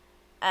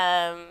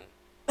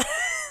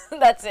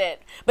 That's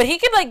it. But he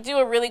could, like, do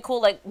a really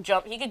cool, like,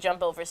 jump. He could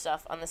jump over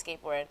stuff on the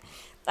skateboard.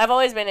 I've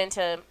always been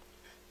into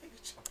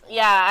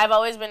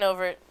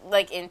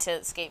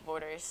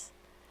skateboarders.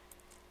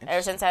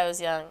 Ever since I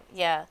was young.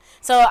 Yeah.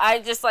 So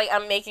I just, like,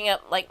 I'm making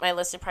up, like, my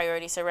list of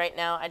priorities. So right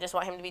now, I just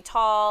want him to be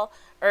taller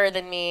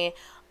than me,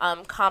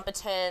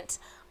 competent,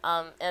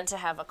 and to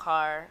have a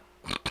car.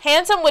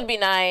 Handsome would be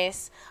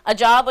nice. A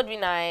job would be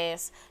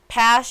nice.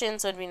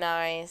 Passions would be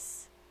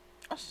nice.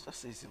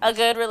 That's easy. A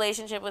good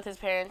relationship with his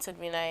parents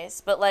would be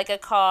nice. But, like, a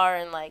car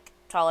and, like,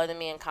 taller than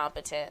me and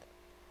competent.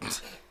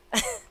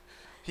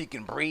 He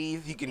can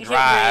breathe. He can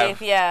drive.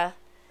 Breathe, yeah.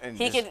 And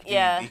he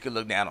could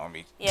look down on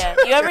me. Yeah.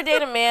 You ever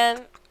date a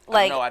man,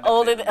 like, no,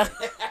 older than...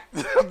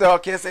 No, I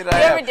can't say that. You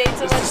ever date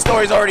someone... The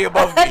story's already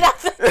above me.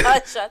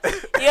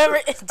 You ever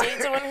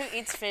date someone who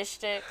eats fish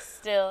sticks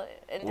still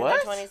in their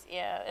 20s?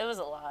 Yeah, it was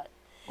a lot.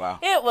 Wow.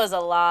 It was a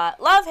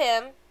lot. Love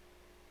him.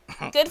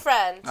 Good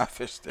friend. Not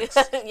fish sticks.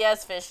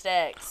 Yes, fish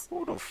sticks.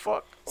 Who the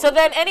fuck? So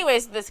then,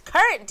 anyways, this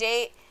current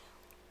date,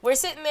 we're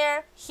sitting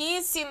there.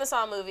 He's seen the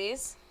Saw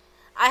movies.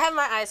 I have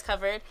my eyes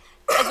covered.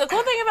 And the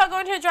cool thing about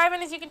going to a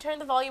drive-in is you can turn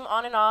the volume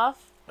on and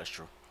off. That's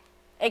true.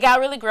 It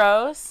got really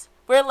gross.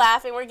 We're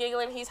laughing. We're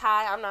giggling. He's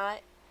high. I'm not.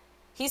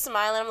 He's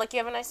smiling. I'm like, you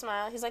have a nice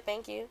smile. He's like,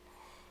 thank you.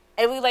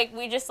 And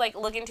we just, like,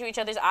 look into each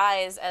other's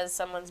eyes as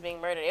someone's being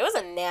murdered. It was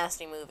a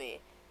nasty movie.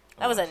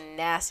 That was a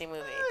nasty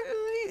movie.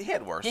 He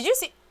had worse. Did you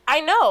see?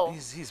 I know.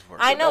 He's worse.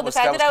 I know. The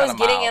fact that I was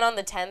getting in on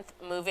the 10th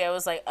movie, I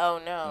was like, oh,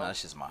 no. No,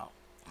 that's just mild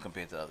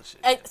compared to other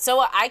shit.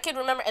 So I could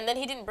remember, and then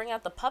he didn't bring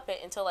out the puppet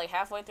until, like,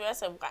 halfway through. I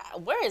said,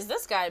 where has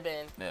this guy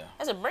been? Yeah.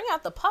 I said, bring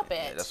out the puppet.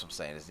 Yeah, that's what I'm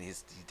saying. He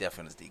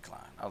definitely is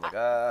decline. I was like,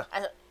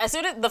 As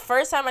soon as the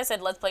first time I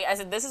said, let's play, I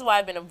said, this is why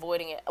I've been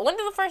avoiding it. When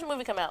did the first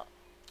movie come out?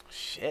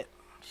 Shit.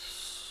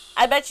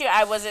 I bet you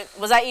I wasn't.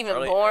 Was I even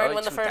born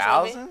when the 2000s?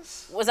 first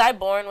movie? Was I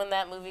born when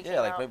that movie came out?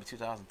 Yeah, like maybe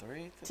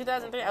 2003.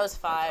 2003. I was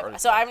 5,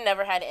 so I've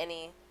never had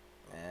any.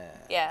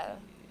 Yeah.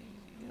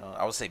 You know,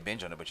 I would say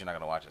binge on it, but you're not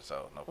gonna watch it,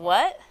 so no.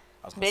 What?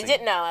 Binge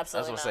it? No, absolutely not. I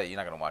was gonna say you're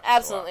not gonna watch it.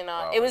 Absolutely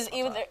not. It was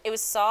either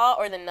Saw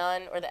or The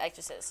Nun or The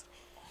Exorcist.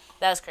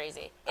 That was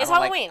crazy. It's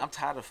Halloween. I'm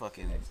tired of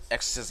fucking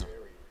Exorcism.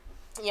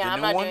 Yeah,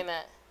 I'm not doing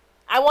that.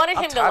 I wanted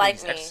him to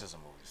like me. Exorcism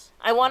movies.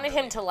 I wanted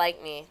him to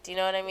like me. Do you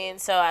know what I mean?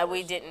 So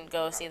we didn't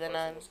go see The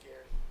Nun.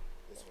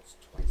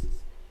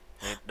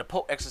 The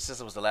Pope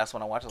Exorcism was the last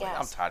one I watched. I was like,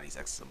 I'm tired of these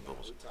exorcism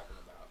bullshit.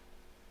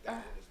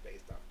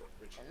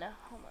 No,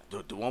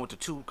 the one with the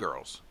 2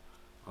 girls.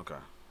 Okay.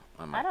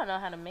 I don't know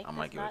how to make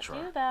this not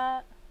do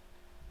that.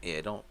 Yeah,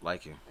 I don't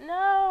like you.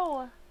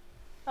 No.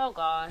 Oh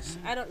gosh,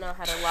 I don't know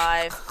how to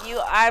live.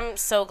 I'm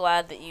so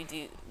glad that you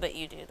do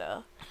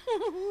though.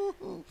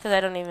 Because I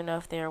don't even know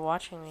if they were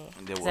watching me.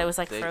 Because I was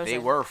like frozen. They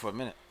were for a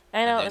minute.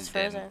 I know, it was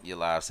frozen. Then your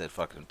live said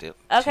fuck them.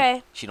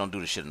 Okay. She don't do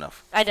the shit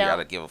enough. I don't. You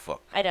gotta give a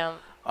fuck. I don't.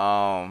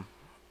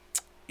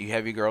 You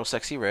have your girl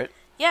Sexy Red.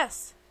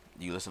 Yes.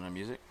 You listen to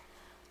music?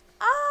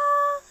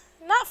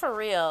 Not for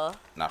real.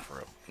 Not for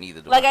real.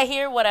 Neither do I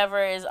hear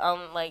whatever is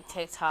on, like,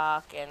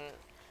 TikTok, and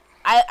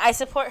I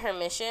support her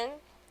mission.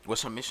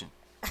 What's her mission?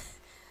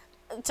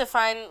 To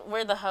find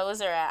where the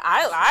hoes are at.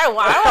 I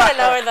want to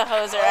know where the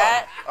hoes are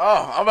at.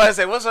 Oh, I'm about to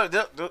say, what's her...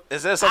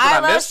 Is there something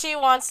I missed? She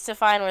wants to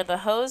find where the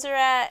hoes are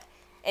at,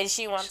 and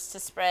she wants to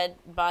spread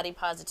body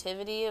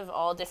positivity of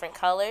all different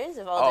colors,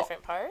 of all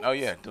different parts. Oh,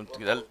 yeah.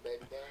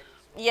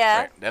 Yeah.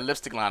 Right. That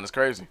lipstick line is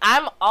crazy.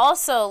 I'm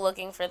also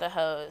looking for the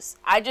hose.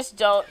 I just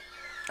don't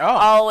Oh.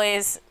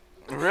 always.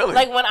 Really?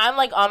 Like when I'm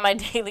like on my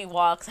daily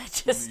walks, I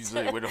just. You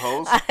say with the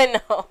hose? I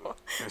know.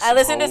 There's I some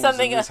listen to hoes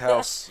something. in this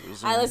house.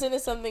 I listen to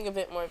something a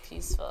bit more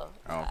peaceful.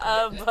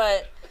 Okay.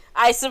 But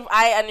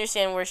I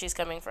understand where she's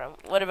coming from.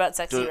 What about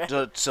Sexy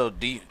Red? So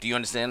do you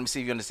understand? Let me see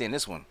if you understand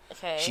this one.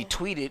 Okay. She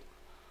tweeted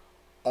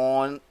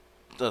on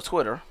the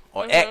Twitter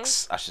or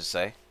X, I should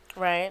say.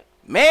 Right.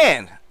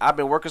 Man, I've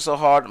been working so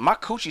hard. My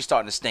coochie's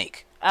starting to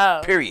stink.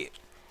 Oh. Period.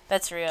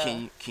 That's real.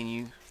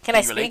 Can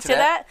I speak to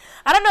that?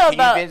 I don't know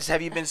about.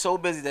 Have you been so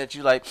busy that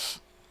you like,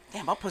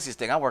 damn, my pussy's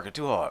stink. I'm working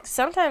too hard.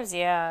 Sometimes,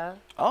 yeah.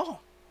 Oh.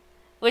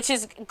 Which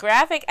is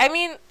graphic. I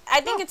mean, I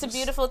think it's a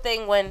beautiful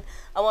thing when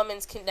a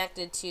woman's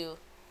connected to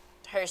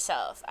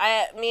herself.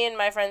 Me and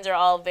my friends are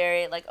all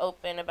very like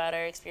open about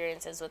our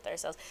experiences with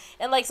ourselves,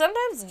 and like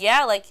sometimes,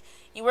 yeah, like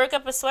you work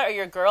up a sweat, or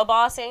you're girl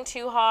bossing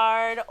too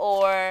hard,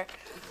 or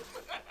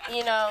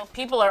you know,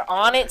 people are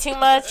on it too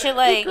much, or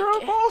like,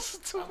 Girl boss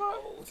too hard.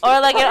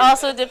 or like it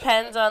also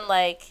depends on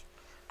like.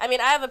 I mean,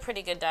 I have a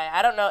pretty good diet.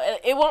 I don't know.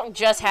 It won't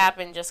just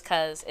happen just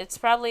cause. It's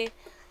probably.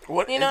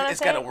 What? You know what I'm it's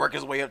saying? got to work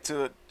its way up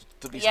to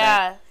be.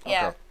 Yeah, stank?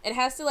 yeah. Okay. It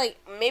has to like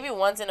maybe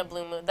once in a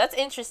blue moon. That's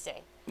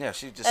interesting. Yeah,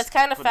 she just. That's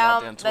kind of put it out foul.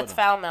 there on That's Twitter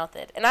foul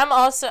mouthed. And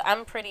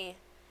I'm pretty.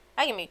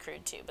 I can be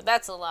crude too, but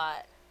that's a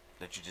lot.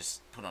 That you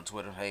just put on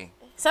Twitter. Hey.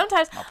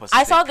 Sometimes My pussy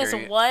I saw stink, this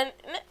period. one.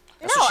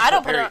 That's No, what she I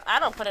don't put, put it on. period. I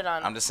don't put it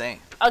on. I'm just saying.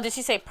 Oh, did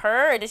she say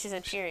purr or did she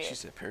say period? She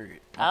said period.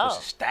 My Oh.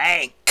 pussy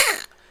stank.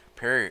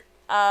 Period.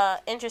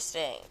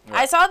 Interesting.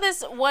 Right. I saw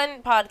this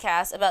one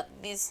podcast about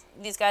these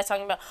guys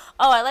talking about,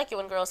 oh, I like it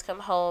when girls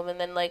come home and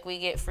then like we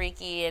get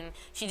freaky and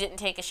she didn't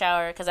take a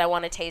shower because I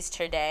want to taste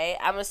her day.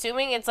 I'm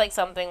assuming it's like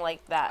something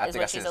like that I is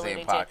think what I she's said the same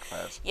alluding to.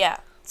 podcast. Yeah.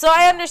 So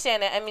I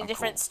understand it. I mean, I'm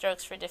different cool.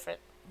 strokes for different.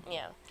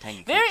 Yeah.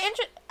 Tangy Very cooch.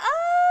 interesting.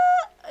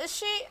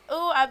 She.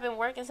 Oh, I've been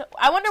working. So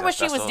I wonder what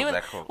she That's was the doing.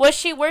 exact quote. Was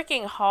she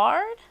working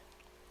hard?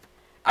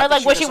 I Or think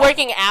like was she just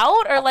working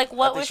out? Or like I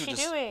what think was she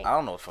just- doing? I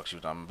don't know what the fuck she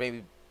was doing.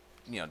 Maybe,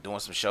 doing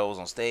some shows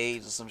on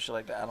stage or some shit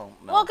like that. I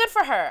don't know. Well, good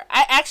for her.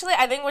 I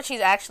think what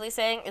she's actually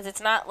saying is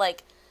it's not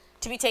like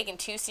to be taken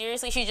too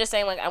seriously. She's just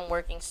saying like I'm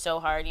working so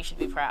hard. You should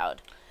be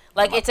proud.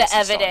 Like My it's a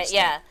pussy's starting evident. to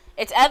Yeah,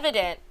 it's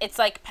evident. It's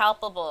like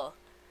palpable.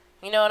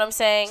 You know what I'm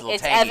saying? It's a little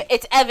It's tangy.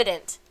 it's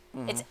evident.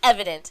 It's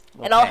evident,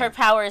 and all her tangy.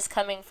 power is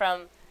coming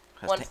from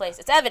That's one place.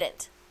 It's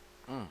evident.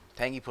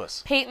 Tangy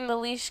puss. Peyton the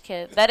Leash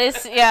Kid. That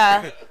is,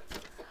 yeah.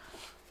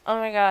 Oh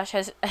my gosh,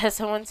 has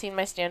someone seen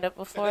my stand up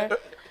before?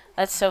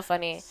 That's so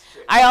funny.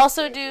 I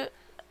also do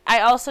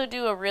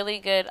a really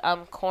good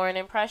Korn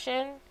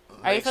impression.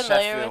 Are you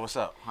familiar with What's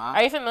up? Huh?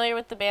 Are you familiar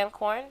with the band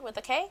Korn with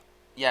a K?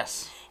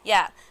 Yes.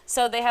 Yeah.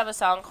 So they have a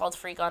song called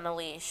Freak on a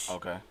Leash.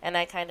 Okay. And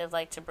I kind of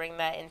like to bring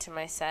that into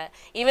my set.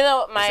 Even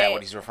though Is that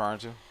what he's referring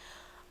to?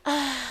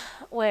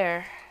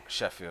 where?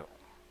 Sheffield.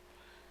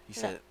 He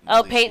said.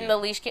 Oh, Leash Peyton Kid. the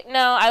Leash Kid.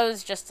 No, I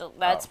was just.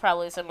 That's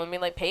probably someone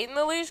being like Peyton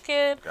the Leash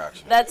Kid.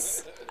 Gotcha.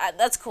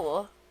 That's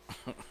cool.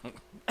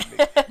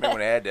 May want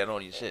to add that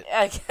on your shit.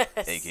 I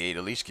guess. AKA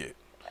the Leash Kid.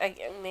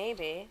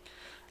 Maybe.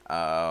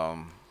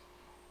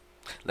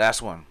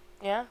 Last one.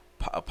 Yeah.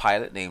 A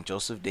pilot named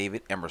Joseph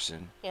David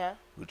Emerson, Yeah.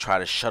 who tried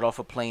to shut off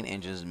a plane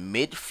engines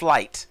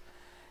mid-flight,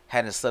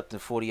 hadn't slept in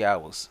 40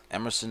 hours.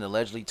 Emerson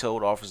allegedly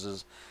told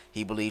officers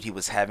he believed he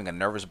was having a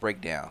nervous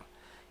breakdown.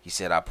 He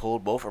said, I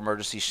pulled both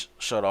emergency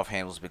shut-off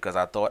handles because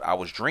I thought I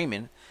was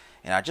dreaming,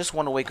 and I just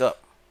want to wake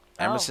up.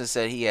 Emerson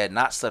said he had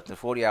not slept in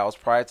 40 hours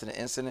prior to the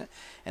incident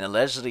and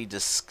allegedly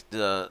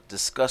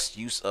discussed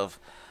use of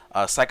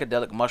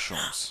psychedelic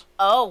mushrooms.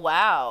 Oh,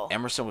 wow.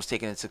 Emerson was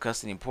taken into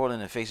custody in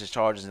Portland and faces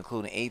charges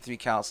including 83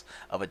 counts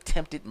of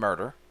attempted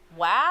murder,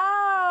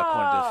 Wow.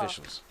 according to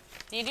officials.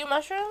 Do you do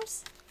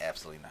mushrooms?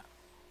 Absolutely not.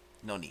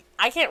 No need.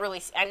 I can't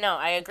really. I know.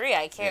 I agree.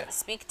 I can't Yeah.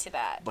 speak to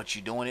that. But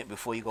you're doing it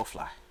before you go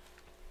fly.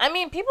 I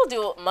mean, people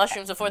do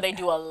mushrooms before they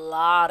do a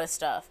lot of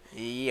stuff.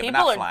 Yeah, People but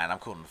not are- flying. I'm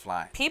cool on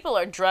flying. People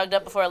are drugged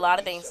up before a lot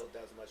of things. Show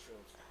does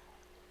mushrooms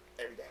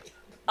every day.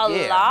 A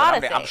Yeah, lot but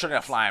of things. I'm sure they're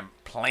not flying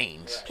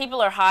planes People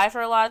are high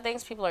for a lot of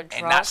things. People are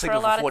drunk and not for a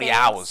sleeping lot for 40 of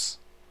things. hours.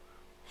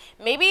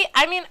 Maybe.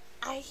 I mean,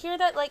 I hear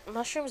that like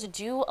mushrooms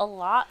do a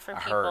lot for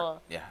I've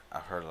people.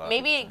 heard a lot.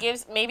 Maybe of it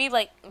gives. Maybe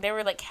like they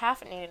were like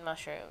caffeinated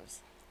mushrooms.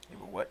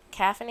 people say. What?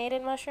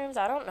 Caffeinated mushrooms?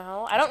 I don't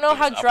know. I don't know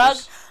how Gives drugs.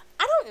 uppers?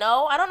 I don't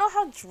know. I don't know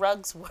how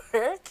drugs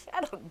work. I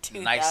don't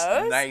do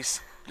those. Nice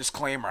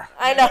disclaimer.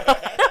 I know.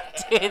 I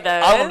don't do those.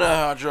 I don't know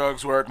how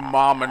drugs work,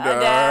 Mom and Dad.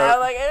 Dad, I'm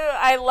like, ew,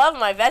 I love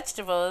my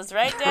vegetables,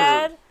 right,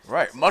 Dad?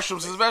 Right,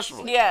 mushrooms is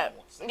vegetables. Yeah.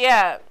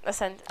 Yeah.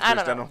 Listen, I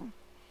don't know.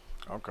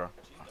 Okay.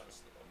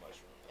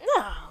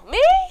 No,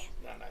 me?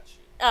 No, not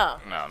you. Oh.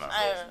 No.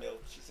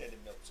 She said it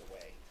melts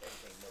away.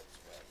 Everything melts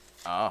away.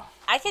 Oh.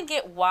 I could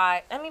get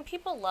why. I mean,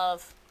 people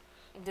love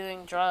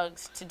doing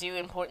drugs to do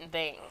important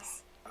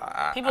things.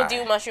 People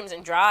do mushrooms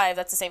and drive.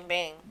 That's the same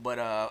thing. But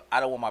I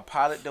don't want my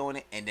pilot doing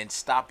it and then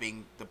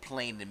stopping the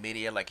plane in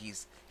midair like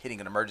he's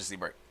hitting an emergency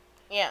brake.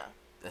 Yeah.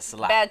 That's a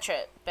lot. Bad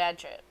trip.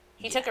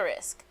 He took a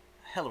risk.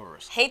 Hell of a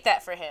risk. Hate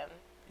that for him.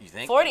 You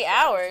think? 40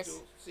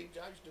 hours. Steve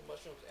Jobs used to do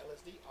mushrooms,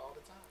 LSD all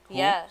the time. Who?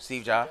 Yeah.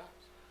 Steve Jobs?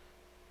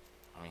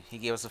 I mean, he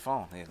gave us a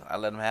phone. I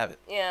let him have it.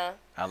 Yeah.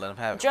 I let him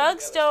have it.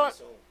 Drugs don't.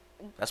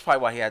 That's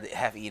probably why he had the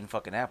half-eaten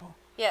fucking apple.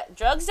 Yeah,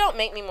 drugs don't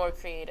make me more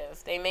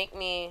creative. They make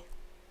me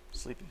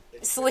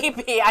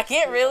sleepy. I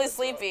get really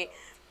sleepy.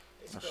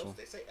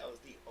 They say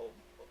LSD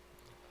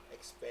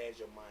expands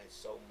your mind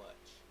so much.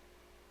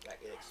 Like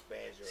it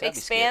expands your.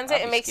 Expands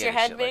it and makes your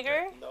head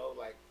bigger. Like no,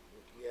 like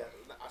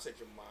I said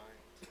your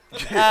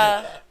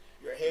mind.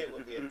 Your head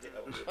would be a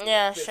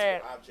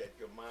physical object.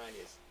 Your mind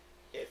is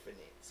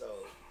infinite, so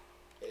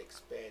it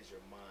expands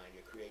your mind,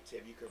 your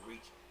creativity. You can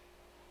reach.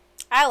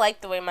 I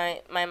like the way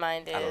my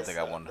mind is. I don't think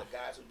I want to. The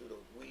guys who do the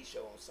weed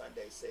show on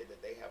Sunday said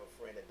that they have a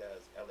friend that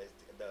does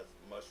LSD, does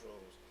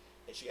mushrooms,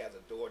 and she has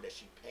a door that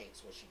she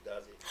paints when she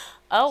does it.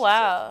 Oh,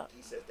 wow.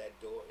 He says that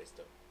door is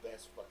the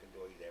best fucking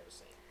door he's ever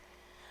seen.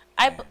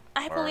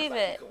 I believe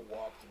it. You can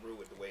walk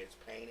through it the way it's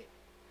painted.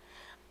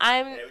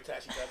 And every time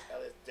she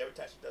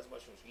does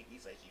mushrooms, he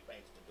says she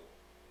paints the door.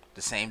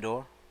 The same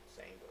door?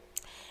 Same door.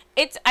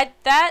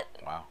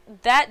 Wow.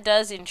 That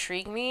does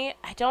intrigue me.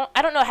 I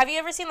don't know. Have you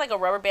ever seen like a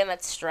rubber band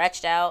that's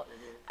stretched out?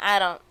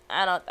 Mm-hmm.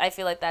 I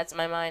feel like that's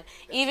my mind.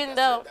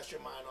 That's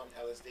your mind on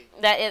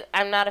LSD.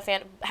 I'm not a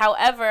fan.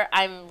 However,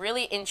 I'm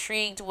really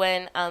intrigued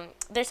when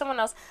there's someone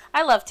else.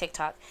 I love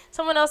TikTok.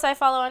 Someone else I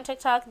follow on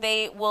TikTok,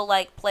 they will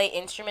like play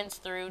instruments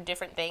through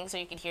different things so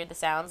you can hear the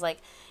sounds. Like,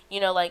 you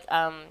know, like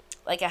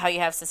how you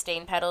have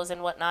sustain pedals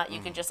and whatnot.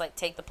 You can just like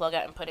take the plug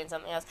out and put in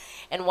something else.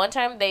 And one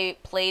time they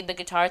played the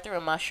guitar through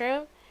a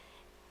mushroom,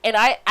 and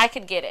I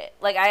could get it.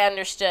 Like I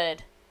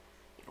understood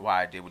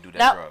why they would do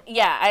that drug.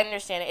 Yeah, I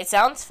understand it. It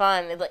sounds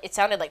fun. It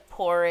sounded like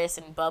porous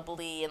and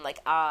bubbly and like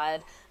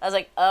odd. I was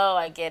like, oh,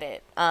 I get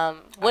it.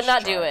 Would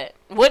not do it.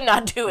 Would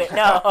not do it.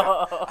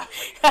 No.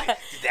 Did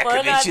that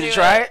convince you to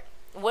try it?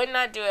 Would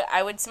not do it.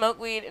 I would smoke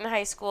weed in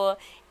high school,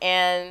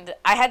 and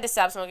I had to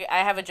stop smoking. I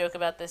have a joke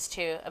about this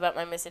too, about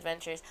my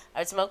misadventures. I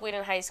would smoke weed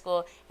in high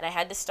school, and I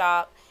had to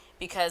stop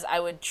because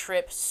I would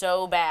trip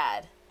so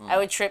bad. I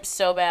would trip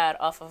so bad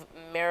off of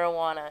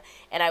marijuana,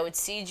 and I would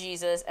see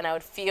Jesus, and I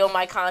would feel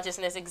my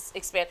consciousness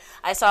expand.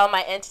 I saw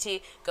my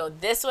entity go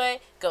this way,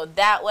 go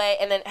that way,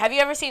 and then have you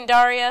ever seen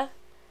Daria?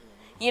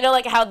 You know,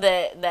 like how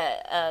the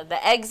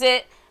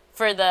exit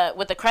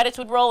with the credits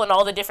would roll and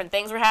all the different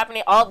things were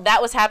happening. All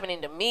that was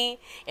happening to me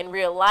in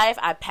real life.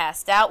 I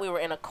passed out. We were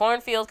in a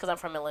cornfield because I'm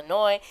from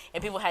Illinois,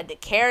 and people had to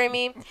carry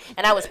me,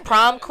 and I was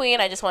prom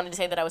queen. I just wanted to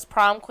say that I was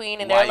prom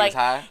queen, and they were like.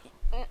 High?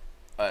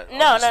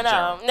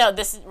 No.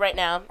 This is right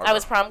now. Okay. I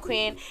was prom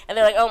queen, and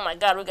they're like, "Oh my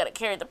God, we gotta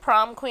carry the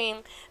prom queen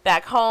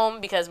back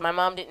home because my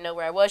mom didn't know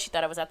where I was. She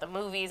thought I was at the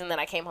movies, and then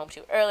I came home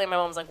too early. My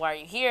mom was like, "Why are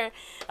you here?"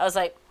 I was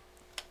like,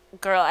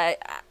 "Girl,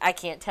 I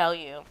can't tell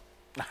you."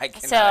 I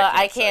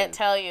can't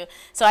tell you.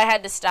 So I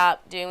had to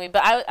stop doing weed.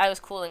 But I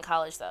was cool in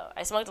college though.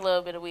 I smoked a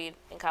little bit of weed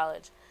in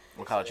college.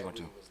 What college you went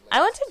to? I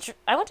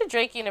went to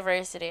Drake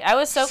University. I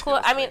was so cool.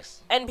 I mean,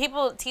 and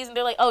people tease me.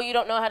 They're like, "Oh, you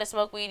don't know how to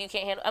smoke weed. You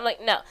can't handle." I'm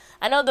like, "No,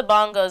 I know the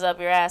bong goes up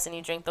your ass and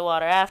you drink the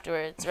water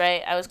afterwards,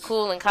 right?" I was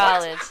cool in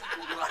college.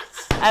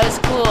 I was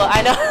cool.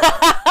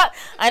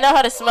 I know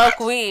how to smoke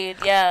weed.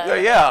 Yeah.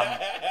 Yeah.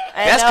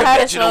 That's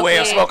conventional way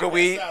of smoking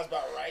weed. Sounds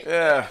about right.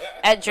 Yeah.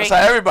 At Drake.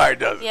 That's how everybody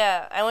does it.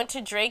 Yeah, I went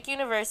to Drake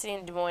University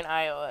in Des Moines,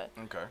 Iowa.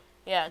 Okay.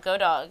 Yeah, go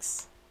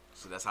Dogs.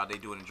 So that's how they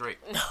do it in Drake.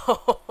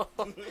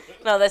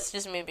 No, that's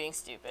just me being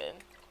stupid.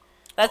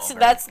 That's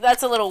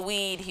a little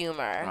weed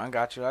humor. I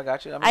got you. I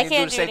mean, I you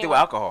can't do the same thing with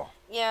alcohol.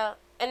 Yeah,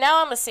 and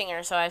now I'm a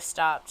singer, so I've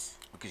stopped.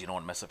 Because you don't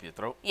want to mess up your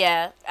throat?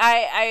 Yeah.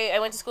 I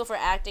went to school for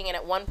acting, and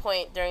at one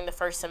point during the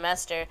first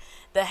semester,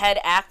 the head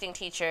acting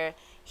teacher,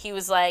 he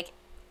was like,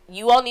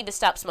 "You all need to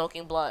stop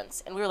smoking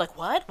blunts." And we were like,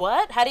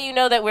 What? How do you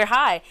know that we're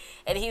high?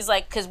 And he's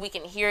like, "Because we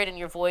can hear it in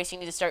your voice. You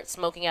need to start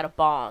smoking out of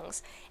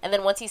bongs." And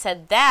then once he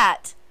said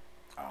that,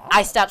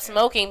 I stopped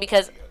smoking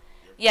because,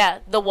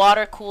 the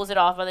water cools it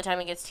off by the time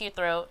it gets to your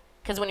throat.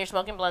 Because when you're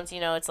smoking blunts, you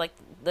know, it's like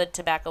the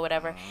tobacco,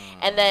 whatever.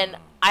 And then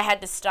I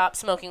had to stop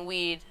smoking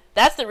weed.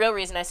 That's the real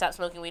reason I stopped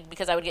smoking weed,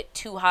 because I would get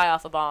too high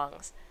off of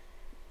bongs.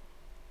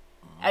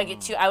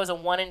 I was a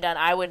one and done.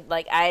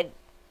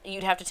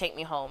 You'd have to take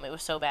me home. It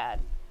was so bad.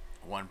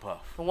 One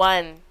puff.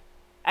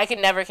 I could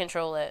never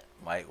control it.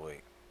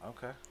 Lightweight.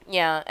 Okay.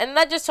 Yeah, and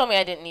that just told me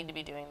I didn't need to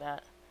be doing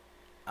that.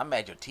 I'm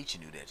mad your teacher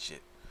knew that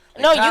shit.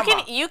 Like, no,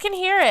 you can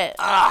hear it.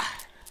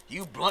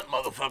 You blunt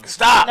motherfucker,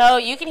 stop. No,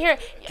 you can hear it.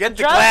 Get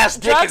the glass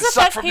dick and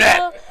suck from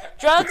that.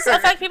 Drugs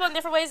affect people in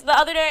different ways. The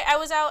other day, I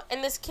was out,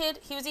 and this kid,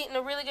 he was eating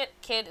a really good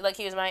kid, like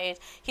he was my age.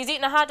 He's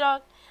eating a hot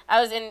dog.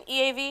 I was in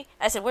EAV.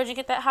 I said, "Where'd you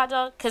get that hot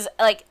dog?" Because,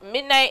 like,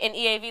 midnight in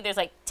EAV, there's,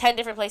 like, 10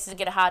 different places to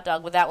get a hot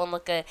dog. Would that one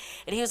look good?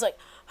 And he was like,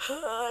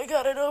 "I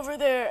got it over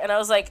there." And I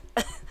was like,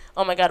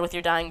 "Oh, my God, with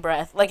your dying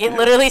breath." Like, it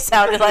literally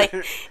sounded like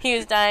he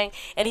was dying.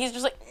 And he's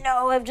just like,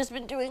 "No, I've just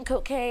been doing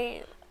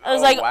cocaine." I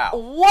was wow.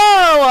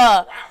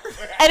 "Whoa!"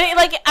 And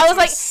I was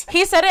like,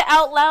 he said it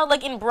out loud,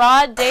 like in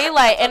broad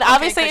daylight, and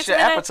obviously it's your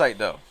appetite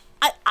though.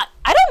 I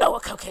don't know.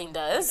 what cocaine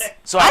does.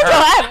 So I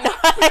have no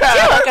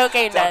idea what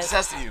cocaine does. I'm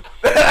testing you.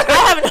 I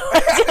have no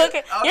idea.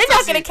 Okay. You're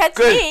not gonna catch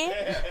me.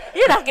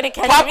 You're not gonna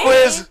catch me. Pop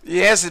quiz.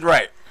 You answered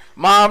right.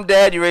 Mom,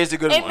 Dad, you raised a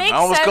good one. I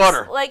almost caught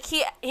her. Like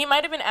he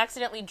might have been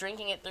accidentally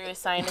drinking it through his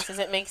sinuses.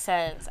 It makes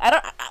sense.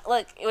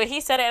 Like when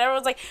he said it,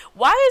 everyone's like,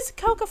 "Why is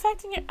coke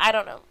affecting you?" I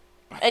don't know.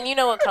 And you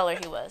know what color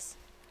he was.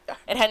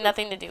 It had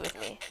nothing to do with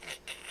me.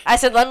 I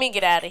said, "Let me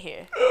get out of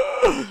here."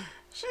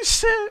 He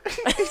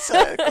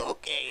said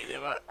cocaine.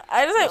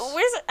 I was like,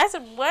 I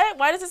said, "What?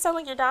 Why does it sound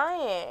like you're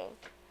dying?"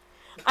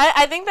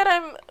 I think that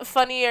I'm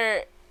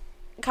funnier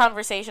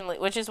conversationally,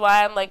 which is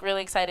why I'm like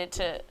really excited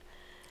to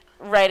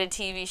write a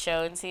TV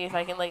show and see if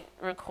I can like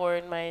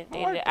record my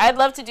day-to-day. I'd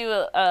love to do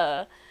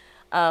a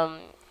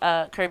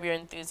Curb Your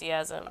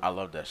Enthusiasm. I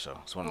love that show.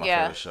 It's one of my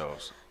favorite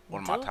shows.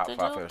 One of my top 5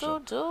 favorite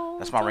shows.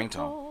 That's my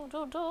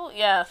ringtone.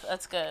 Yeah,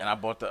 that's good. And I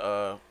bought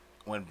the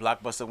when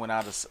Blockbuster went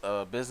out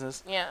of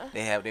business. Yeah.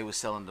 They were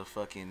selling the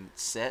fucking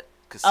cassette.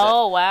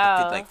 Oh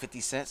wow. Like 50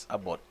 cents. I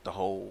bought the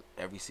whole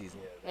every season.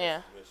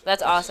 Yeah,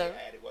 that's awesome.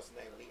 What's the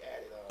name he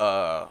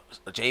added?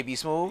 JB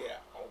Smooth. Yeah.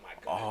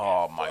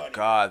 Oh my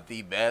God,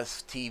 the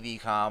best TV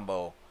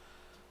combo.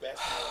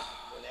 Best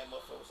when that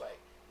motherfucker was like,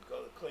 you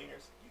go to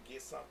cleaners, you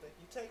get something,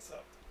 you take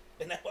something.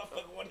 And that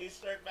motherfucker wanted his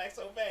shirt back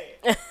so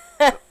bad.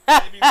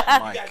 You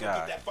gotta go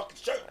get that fucking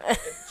shirt.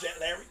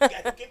 Larry, you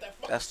gotta go get that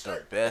fucking That's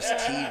shirt. the best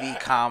TV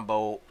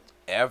combo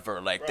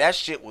ever. Like, that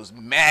shit was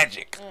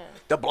magic.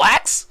 The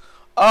blacks?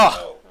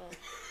 Oh.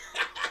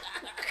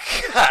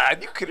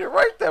 God, you couldn't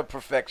write that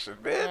perfection,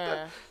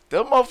 man.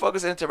 Them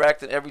motherfuckers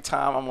interacting every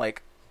time. I'm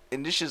like,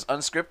 and this shit's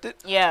unscripted?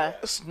 Yeah.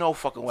 There's no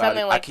fucking way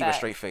Something I like keep that. a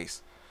straight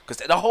face.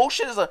 Because the whole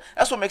shit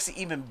that's what makes it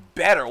even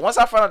better. Once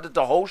I found out that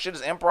the whole shit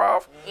is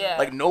improv,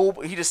 like, no,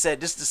 he just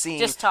said, this is the scene.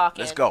 Just talking.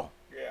 Let's go.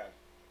 Yeah.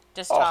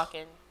 Just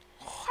talking.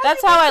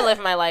 That's how I live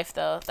my life,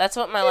 though. That's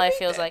what my life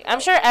feels like. I'm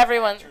sure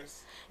everyone...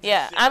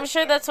 Yeah, I'm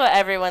sure that's what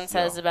everyone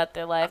says about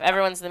their life.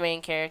 Everyone's the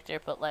main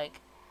character, but, like...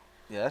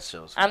 Yeah, that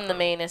shows. I'm the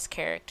mainest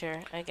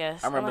character, I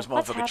guess. I remember this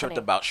motherfucker tripped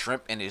about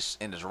shrimp in his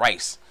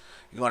rice.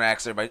 You're going to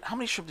ask everybody, how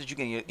many shrimp did you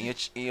get in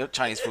your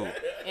Chinese food?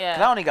 Yeah.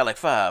 'Cause I only got like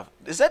 5.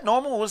 Is that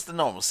normal? What's the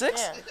normal?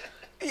 6? Yeah.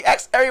 He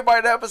asked everybody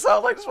in the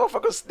episode, like, this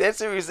motherfucker's that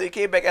serious. He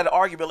came back at an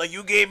argument, like,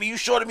 you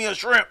shorted me a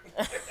shrimp.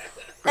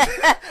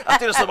 I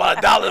think it's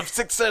about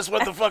 $1.06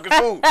 worth of fucking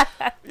food.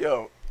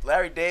 Yo,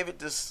 Larry David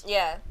just,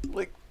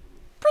 like,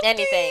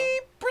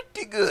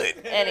 pretty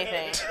good.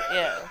 Anything,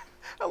 yeah.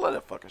 I love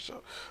that fucking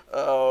show.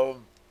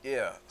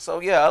 Yeah.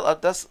 So, yeah,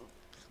 that's...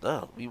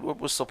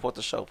 we'll support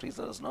the show. Please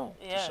let us know.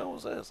 Yeah. The show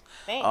is this.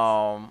 Thanks.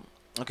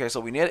 Okay, so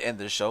we near the end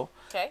of the show.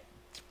 Okay.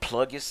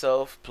 Plug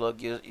yourself. Plug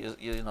your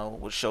you know,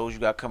 what shows you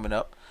got coming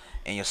up,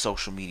 and your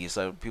social media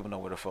so people know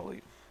where to follow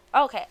you.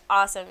 Okay,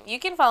 awesome. You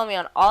can follow me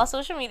on all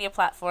social media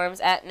platforms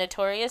at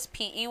Notorious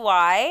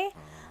PEY,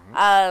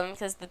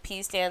 because the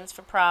P stands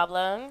for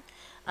problem.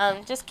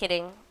 Just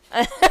kidding.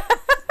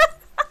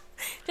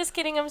 Just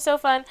kidding, I'm so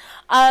fun.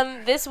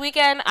 This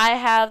weekend I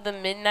have the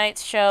Midnight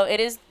show. It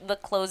is the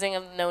closing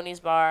of Noni's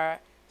Bar.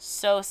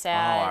 So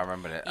sad. Oh, I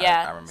remember that.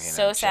 Yeah, I remember hearing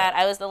so that sad. chat.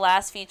 I was the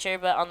last feature,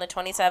 but on the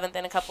 27th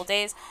in a couple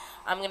days,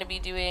 I'm going to be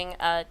doing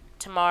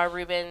Tamar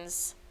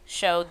Rubin's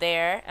show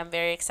there. I'm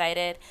very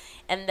excited.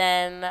 And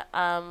then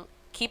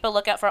keep a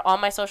lookout for all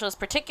my socials,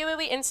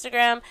 particularly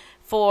Instagram,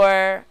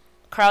 for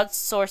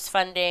crowdsource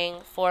funding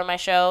for my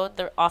show,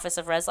 The Office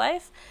of Res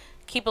Life.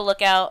 Keep a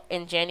lookout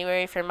in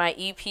January for my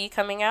EP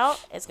coming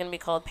out. It's going to be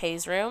called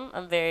Pay's Room.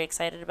 I'm very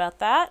excited about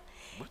that.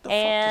 What the fuck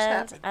just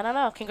happened? I don't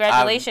know.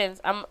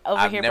 Congratulations. I'm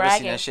over here bragging. I've never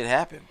seen that shit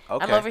happen.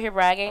 Okay. I'm over here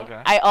bragging. Okay.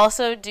 I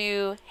also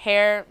do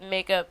hair,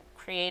 makeup,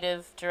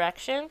 creative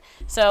direction.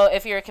 So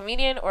if you're a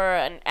comedian or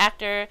an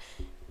actor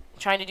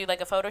trying to do like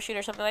a photo shoot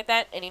or something like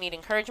that, and you need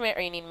encouragement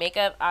or you need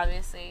makeup,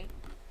 obviously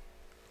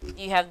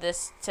you have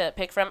this to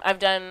pick from. I've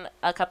done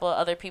a couple of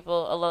other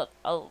people,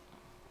 a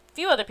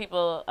few other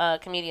people,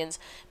 comedians,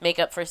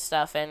 makeup for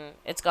stuff, and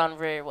it's gone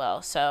very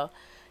well. So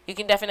you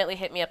can definitely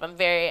hit me up. I'm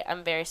very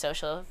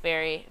social,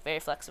 very, very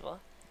flexible.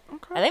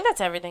 Okay. I think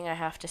that's everything I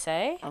have to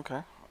say.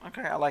 Okay.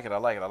 I like it.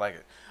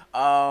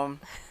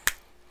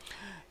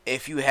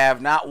 If you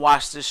have not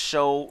watched this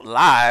show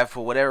live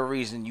for whatever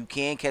reason, you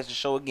can catch the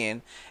show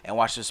again and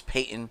watch this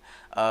Peyton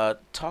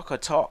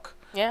talk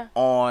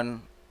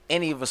on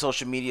any of the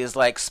social medias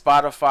like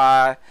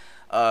Spotify,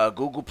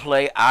 Google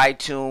Play,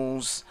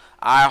 iTunes,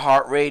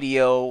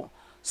 iHeartRadio,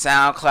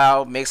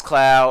 SoundCloud,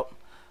 Mixcloud,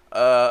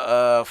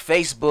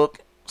 Facebook,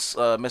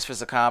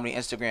 Misfits of Comedy,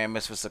 Instagram,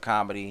 Misfits of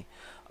Comedy,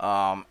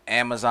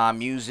 Amazon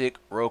Music,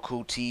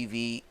 Roku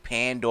TV,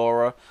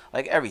 Pandora,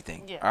 like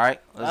everything. Yeah. All right.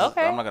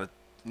 Okay.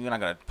 You're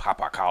not gonna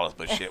pop our collars,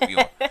 but shit,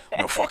 we're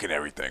fucking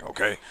everything.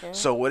 Okay. Yeah.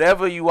 So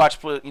whatever you watch,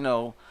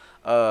 your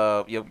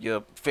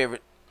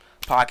favorite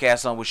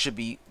podcast on, which should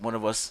be one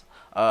of us,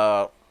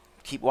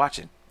 keep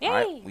watching. Yay. All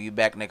right. We'll be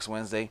back next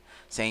Wednesday,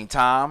 same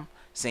time,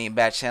 same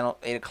bat channel,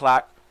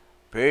 8:00.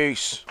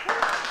 Peace.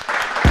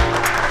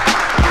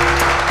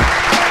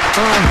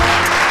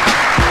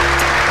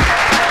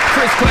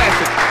 Chris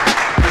Classic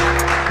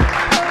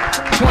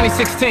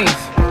 2016.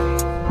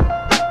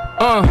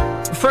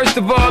 First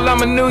of all,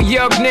 I'm a New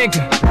York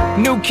nigga.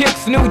 New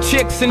kicks, new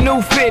chicks, and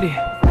new fitted.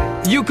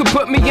 You could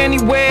put me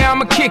anywhere,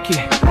 I'ma kick it.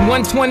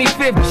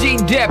 125th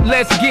G-Dep,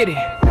 let's get it.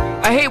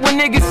 I hate when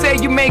niggas say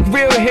you make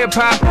real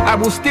hip-hop. I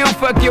will still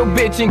fuck your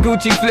bitch in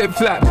Gucci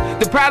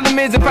flip-flops. The problem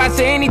is if I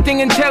say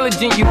anything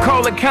intelligent, you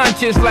call it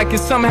conscious like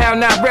it's somehow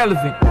not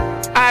relevant.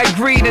 I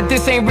agree that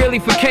this ain't really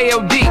for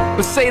KOD,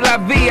 but say la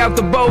vie out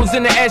the bows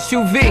in the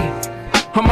SUV.